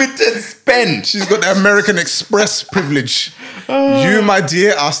 Unlimited spend. She's got the American Express privilege. You, my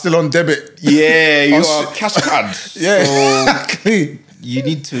dear, are still on debit. Yeah, you Oh, are cash card. Yeah, So exactly. you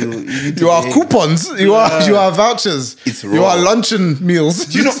need to You are be- coupons. You are vouchers. It's You raw. are luncheon meals.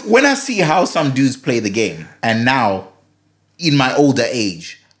 Do you know when I see how some dudes play the game, and now in my older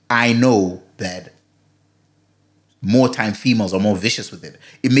age, I know that more time females are more vicious with it.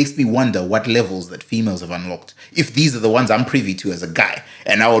 It makes me wonder what levels that females have unlocked. If these are the ones I'm privy to as a guy,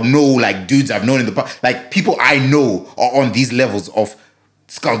 and I would know like dudes I've known in the past, like people I know are on these levels of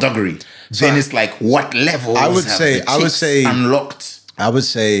skullduggery. Then it's like, what levels? I would have say- the I would chicks say- unlocked. I would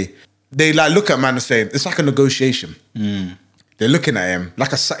say they like look at man and say it's like a negotiation. They're looking at him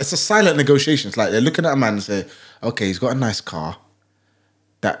like it's a silent negotiation. It's like they're looking at a man and say, okay, he's got a nice car.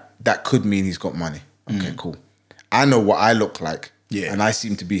 That could mean he's got money. Okay, cool. I know what I look like. Yeah. And I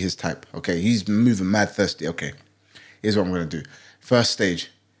seem to be his type. Okay, he's moving mad thirsty. Okay, here's what I'm gonna do. First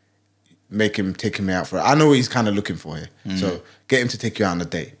stage, taking me out for it. I know what he's kind of looking for here. So get him to take you out on a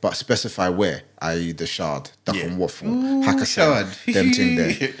date, but specify where, i.e. the Shard, Duck and Waffle, Hakkasan, Shard. them thing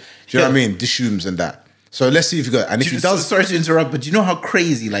there. Do you know what I mean? Dishoom and that. So let's see if you got. And if he does, Sorry to interrupt, but you know how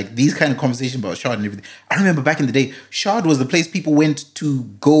crazy like these kind of conversations about Shard and everything. I remember back in the day, Shard was the place people went to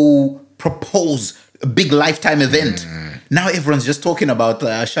go propose a big lifetime event. Now everyone's just talking about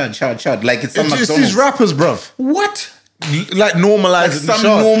Shard. Like it's some it's just McDonald's. these rappers, bruv. What? Like normalizing Like the some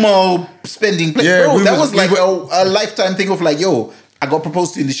Shard. normal spending place. Yeah, Bro, we that was- was like we a lifetime thing of like, yo, I got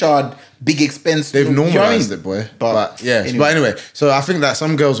proposed to in the Shard, big expense. They've You know what I normalized mean? it, boy. But yeah. anyway. But anyway, so I think that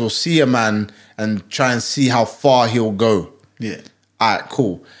some girls will see a man and try and see how far he'll go. Yeah. All right,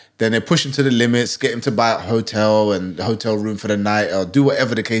 cool. Then they push him to the limits, get him to buy a hotel and a hotel room for the night, or do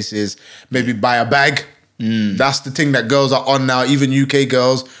whatever the case is. Maybe buy a bag. That's the thing that girls are on now. Even UK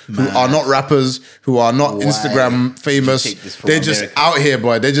girls who are not rappers, who are not Why Instagram famous, did you take this from they're just America? out here,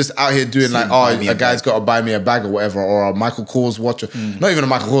 boy. They're just out here doing like, buy oh, me a a guy's bag. got to buy me a bag or whatever, or a Michael Kors watch. Not even a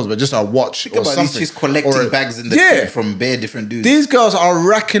Michael Kors, but just a watch or But something. he's just collecting Or a- bags in the yeah. from bare different dudes. These girls are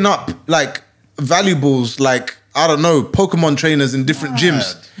racking up like valuables, like I don't know, Pokemon trainers in different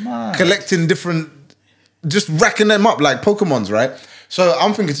gyms, mad. collecting different, just racking them up like Pokemons, right? So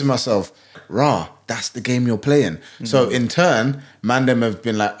I'm thinking to myself, rah, that's the game you're playing. So in turn, man, them have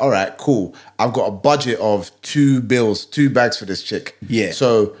been like, all right, cool. I've got a budget of 2 bags for this chick. Yeah.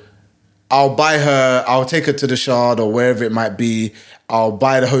 So I'll take her to the Shard or wherever it might be. I'll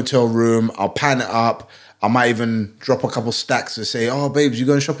buy the hotel room. I'll pan it up. I might even drop a couple stacks to say, oh, babes, you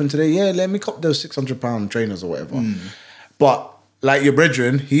going shopping today? Yeah, let me cop those £600 trainers or whatever. But like your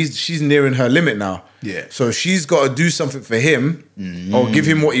brethren, she's nearing her limit now. Yeah. So she's got to do something for him or give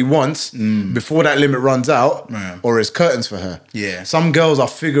him what he wants before that limit runs out Yeah. or it's curtains for her. Yeah. Some girls are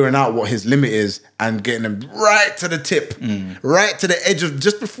figuring out what his limit is and getting him right to the tip, right to the edge of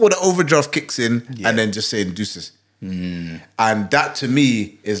just before the overdraft kicks in and then just saying deuces. And that to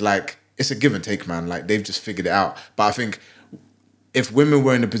me is like, it's a give and take, man. Like they've just figured it out. But I think if women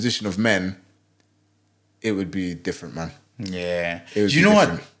were in the position of men, it would be different, man. Yeah. It would Do you be know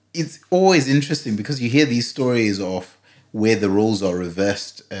different. what? It's always interesting because you hear these stories of where the roles are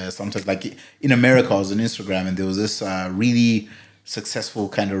reversed. Sometimes, like in America, I was on Instagram and there was this really successful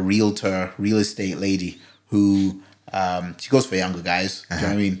kind of realtor, real estate lady who she goes for younger guys. Do you know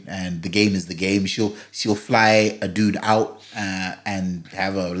what I mean? And the game is the game. She'll fly a dude out and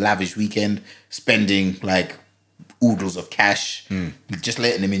have a lavish weekend, spending like oodles of cash, just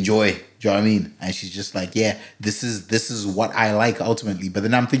letting him enjoy. Do you know what I mean? And she's just like, yeah, this is what I like ultimately. But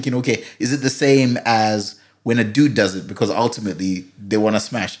then I'm thinking, okay, is it the same as when a dude does it because ultimately they want to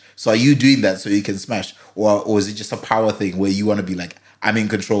smash? So are you doing that so you can smash, or is it just a power thing where you want to be like, I'm in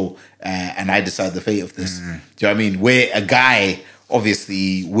control and I decide the fate of this? Do you know what I mean? Where a guy,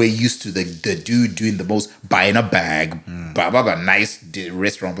 obviously, we're used to the dude doing the most, buying a bag, blah, blah, blah, nice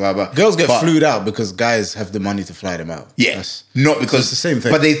restaurant, blah, blah. Girls get flued out because guys have the money to fly them out. Yeah. Not because... it's the same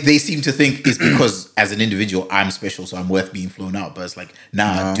thing. But they seem to think it's because as an individual, I'm special, so I'm worth being flown out. But it's like,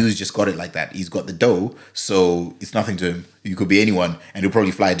 nah, dude's just got it like that. He's got the dough, so it's nothing to him. You could be anyone, and he'll probably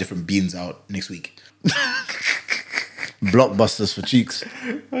fly different beans out next week. Blockbusters for cheeks.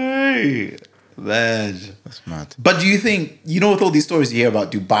 Hey, man. That's mad. But do you think, with all these stories you hear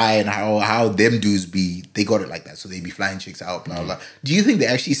about Dubai and how them dudes they got it like that, so they be flying chicks out, blah, blah. Do you think they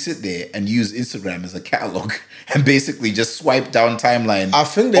actually sit there and use Instagram as a catalog and basically just swipe down timeline I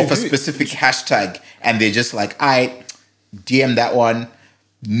think they of a do. specific hashtag, and they're just like, I DM that one,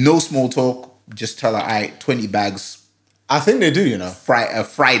 no small talk, just tell her, 20 bags, I think they do,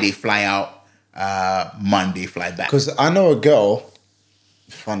 Friday fly out, Monday fly back. Because I know a girl,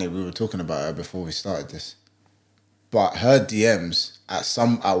 funny, we were talking about her before we started this, but her DMs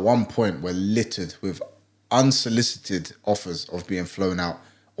at one point were littered with unsolicited offers of being flown out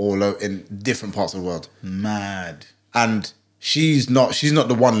in different parts of the world. Mad. And she's not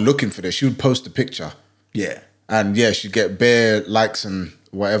the one looking for this. She would post a picture. Yeah. And yeah, she'd get bare likes and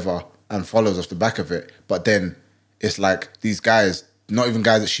whatever and follows off the back of it. But then it's like these guys, not even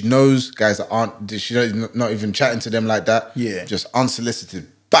guys that she knows, guys that not even chatting to them like that. Yeah. Just unsolicited.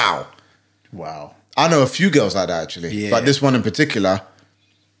 Bow. Wow. I know a few girls like that actually. Yeah. But this one in particular,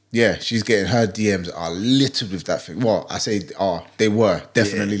 yeah, she's getting, her DMs are littered with that thing. Well, I say they were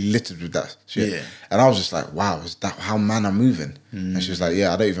definitely littered with that shit. Yeah. And I was just like, wow, is that how man are moving? And she was like,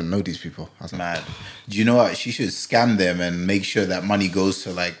 yeah, I don't even know these people. I was like, Mad. Do you know what? She should scam them and make sure that money goes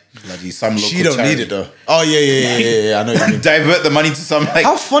to like bloody some local she don't charity. need it though. Oh yeah. I know what you mean. Divert the money to some like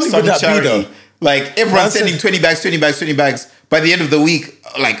How funny some would that be, charity. though? Like everyone's sending 20 bags. By the end of the week,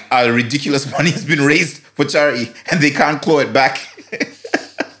 like a ridiculous money has been raised for charity and they can't claw it back.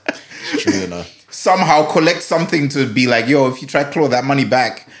 True, Somehow collect something to be like, yo, if you try to claw that money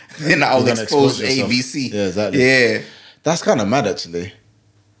back, then I'll You're gonna expose yourself. ABC. Yeah, exactly. Yeah. That's kind of mad actually.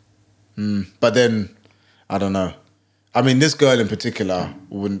 But then, I don't know. I mean, this girl in particular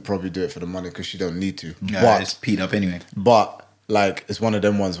wouldn't probably do it for the money because she don't need to. Yeah, it's peed up anyway. But like, it's one of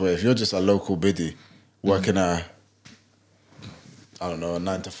them ones where if you're just a local biddy working a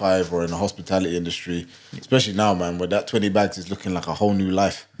 9 to 5 or in the hospitality industry, especially now, man, where that 20 bags is looking like a whole new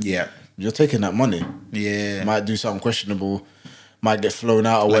life. Yeah. You're taking that money. Yeah. Might do something questionable, might get flown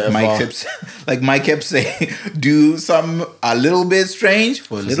out or Like whatever. Mike kept saying, do some a little bit strange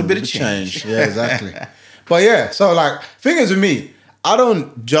for a little bit of change. Yeah, exactly. But yeah, so like, thing is with me, I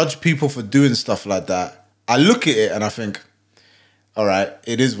don't judge people for doing stuff like that. I look at it and I think, all right,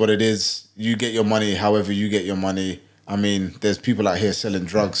 it is what it is. You get your money however you get your money. I mean, there's people out here selling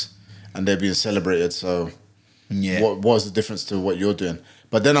drugs and they're being celebrated. So Yeah. what's the difference to what you're doing?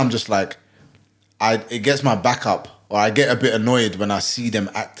 But then I'm just like, it gets my back up, or I get a bit annoyed when I see them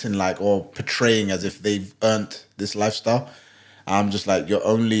acting like or portraying as if they've earned this lifestyle. I'm just like, you're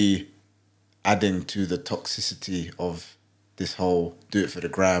only adding to the toxicity of this whole do it for the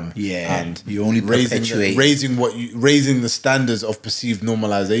gram. Yeah, and you only perpetuate. raising the standards of perceived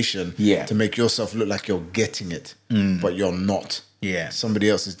normalization. Yeah. To make yourself look like you're getting it, but you're not. Yeah. Somebody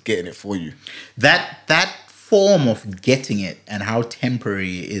else is getting it for you. That form of getting it and how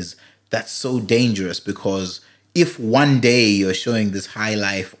temporary it is, that's so dangerous, because if one day you're showing this high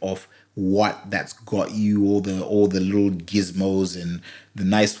life of what that's got you, all the little gizmos and the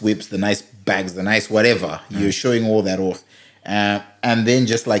nice whips, the nice bags, the nice whatever, you're showing all that off, and then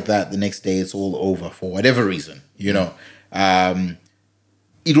just like that, the next day it's all over for whatever reason, it'll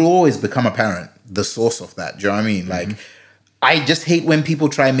always become apparent the source of that. Do you know what I mean? Like, I just hate when people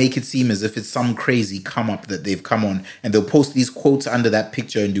try and make it seem as if it's some crazy come up that they've come on, and they'll post these quotes under that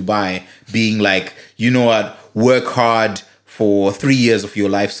picture in Dubai being like, you know what, work hard for 3 years of your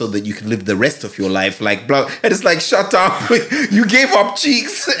life so that you can live the rest of your life. Like, bro, and it's like, shut up. You gave up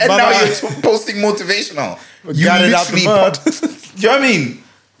cheeks and now you're posting motivational. You Got it out the mud. Do you know what I mean?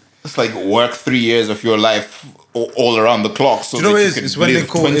 It's like, work 3 years of your life all around the clock so Do you know that what it you is? can It's when they live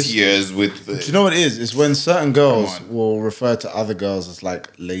call 20 it- years with... Do you know what it is? It's when certain girls Come on. will refer to other girls as like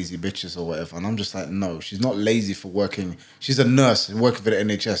lazy bitches or whatever. And I'm just like, no, she's not lazy for working. She's a nurse and working for the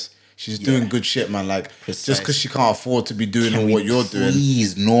NHS. She's doing good shit, man. Like, Precise. just because she can't afford to be doing Can what we you're doing.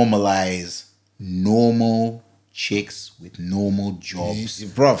 please normalize normal chicks with normal jobs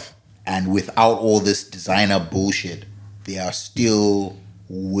Bruv. and without all this designer bullshit, they are still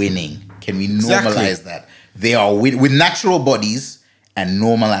winning. Can we Exactly. normalize that? They are with natural bodies and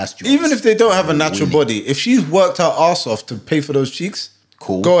normal ass jobs. Even if they don't have a natural Winning. body, if she's worked her ass off to pay for those cheeks,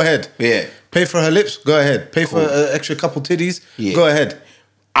 Cool. go ahead. Yeah. Pay for her lips, go ahead. Pay for Cool. an extra couple titties, Yeah. go ahead.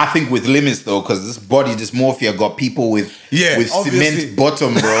 I think with limits though, because this body dysmorphia got people with obviously. cement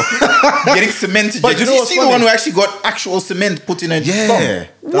bottom, bro. Getting cemented. But you know Did you what's see the funny? one who actually got actual cement put in a Yeah. thumb?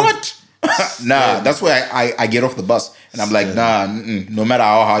 What? Nah, that's why I get off the bus and I'm like, nah, no matter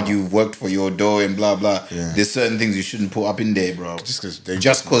how hard you've worked for your dough and blah blah, Yeah. there's certain things you shouldn't put up in there, bro. Just 'cause they-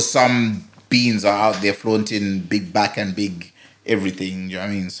 some beans are out there flaunting big back and big everything. You know what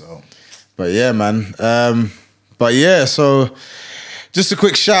I mean? So But yeah, man. But yeah, so just a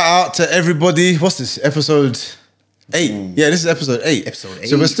quick shout out to everybody. What's this? Episode 8. Yeah, this is episode 8. Episode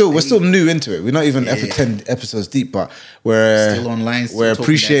So we're 8. still new into it. We're not even Yeah. 10 episodes deep, but we're still online, still we're talking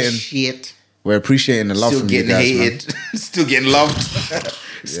appreciating that shit. we're appreciating the love Still from you getting guys, man. hated, still getting loved,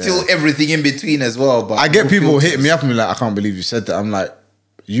 still everything in between as well. But I get no people filters. hitting me up and be like, I can't believe you said that. I'm like,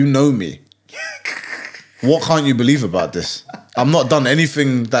 you know me. What can't you believe about this? I'm not done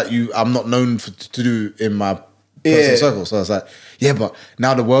anything that I'm not known to do in my personal Yeah. circle. So I was like, yeah, but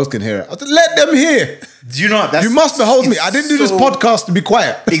now the world can hear it. I said, let them hear. Do you know what? That's, You must behold me. it's I didn't do this so- podcast to be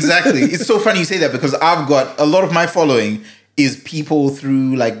quiet. Exactly. It's so funny you say that because I've got a lot of my following is people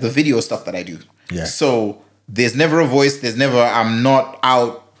through like the video stuff that I do. Yeah. So there's never a voice. I'm not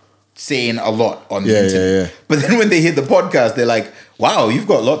out saying a lot on the Yeah, internet. yeah, yeah. But then when they hear the podcast, they're like, wow, you've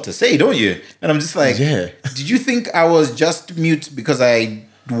got a lot to say, don't you? And I'm just like, Yeah. Did you think I was just mute because I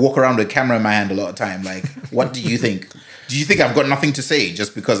walk around with a camera in my hand a lot of time? Like, what do you think? Do you think I've got nothing to say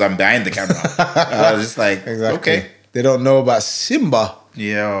just because I'm behind the camera? I was just like, okay. They don't know about Simba.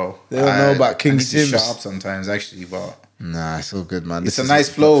 Yo, They don't know about King I need to Sims. shut up sometimes, actually, but Nah, it's all good, man. it's a nice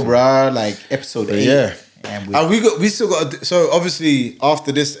flow, bro. Like episode 8. Yeah. and We still got. So obviously,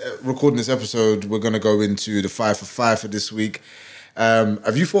 after this recording this episode, we're gonna go into the 5 for 5 for this week.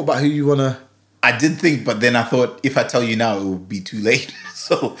 Have you thought about who you wanna? I did think, but then I thought if I tell you now, it would be too late.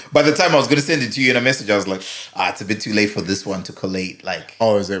 So by the time I was gonna send it to you in a message, I was like, it's a bit too late for this one to collate. Like,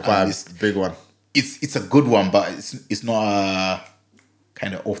 Oh, is it quite it's, a big one? it's a good one, but it's not a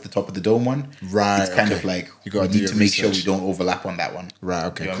kind of off the top of the dome one. Right, It's kind okay. of like You gotta we do need your to make sure we research. don't overlap on that one. Right.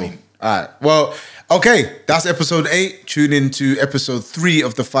 Okay. You know what Cool. I mean? All right. Well. Okay. That's episode 8. Tune in to episode 3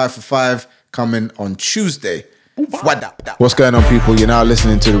 of the 5 for 5 coming on Tuesday. What's going on, people? You're now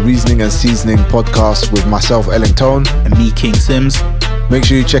listening to the Reasoning and Seasoning podcast with myself, Ellington. And me, King Sims, Make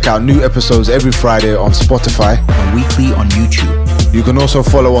sure you check out new episodes every Friday on Spotify. and weekly on YouTube. You can also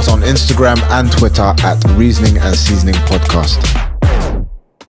follow us on Instagram and Twitter at Reasoning and Seasoning Podcast.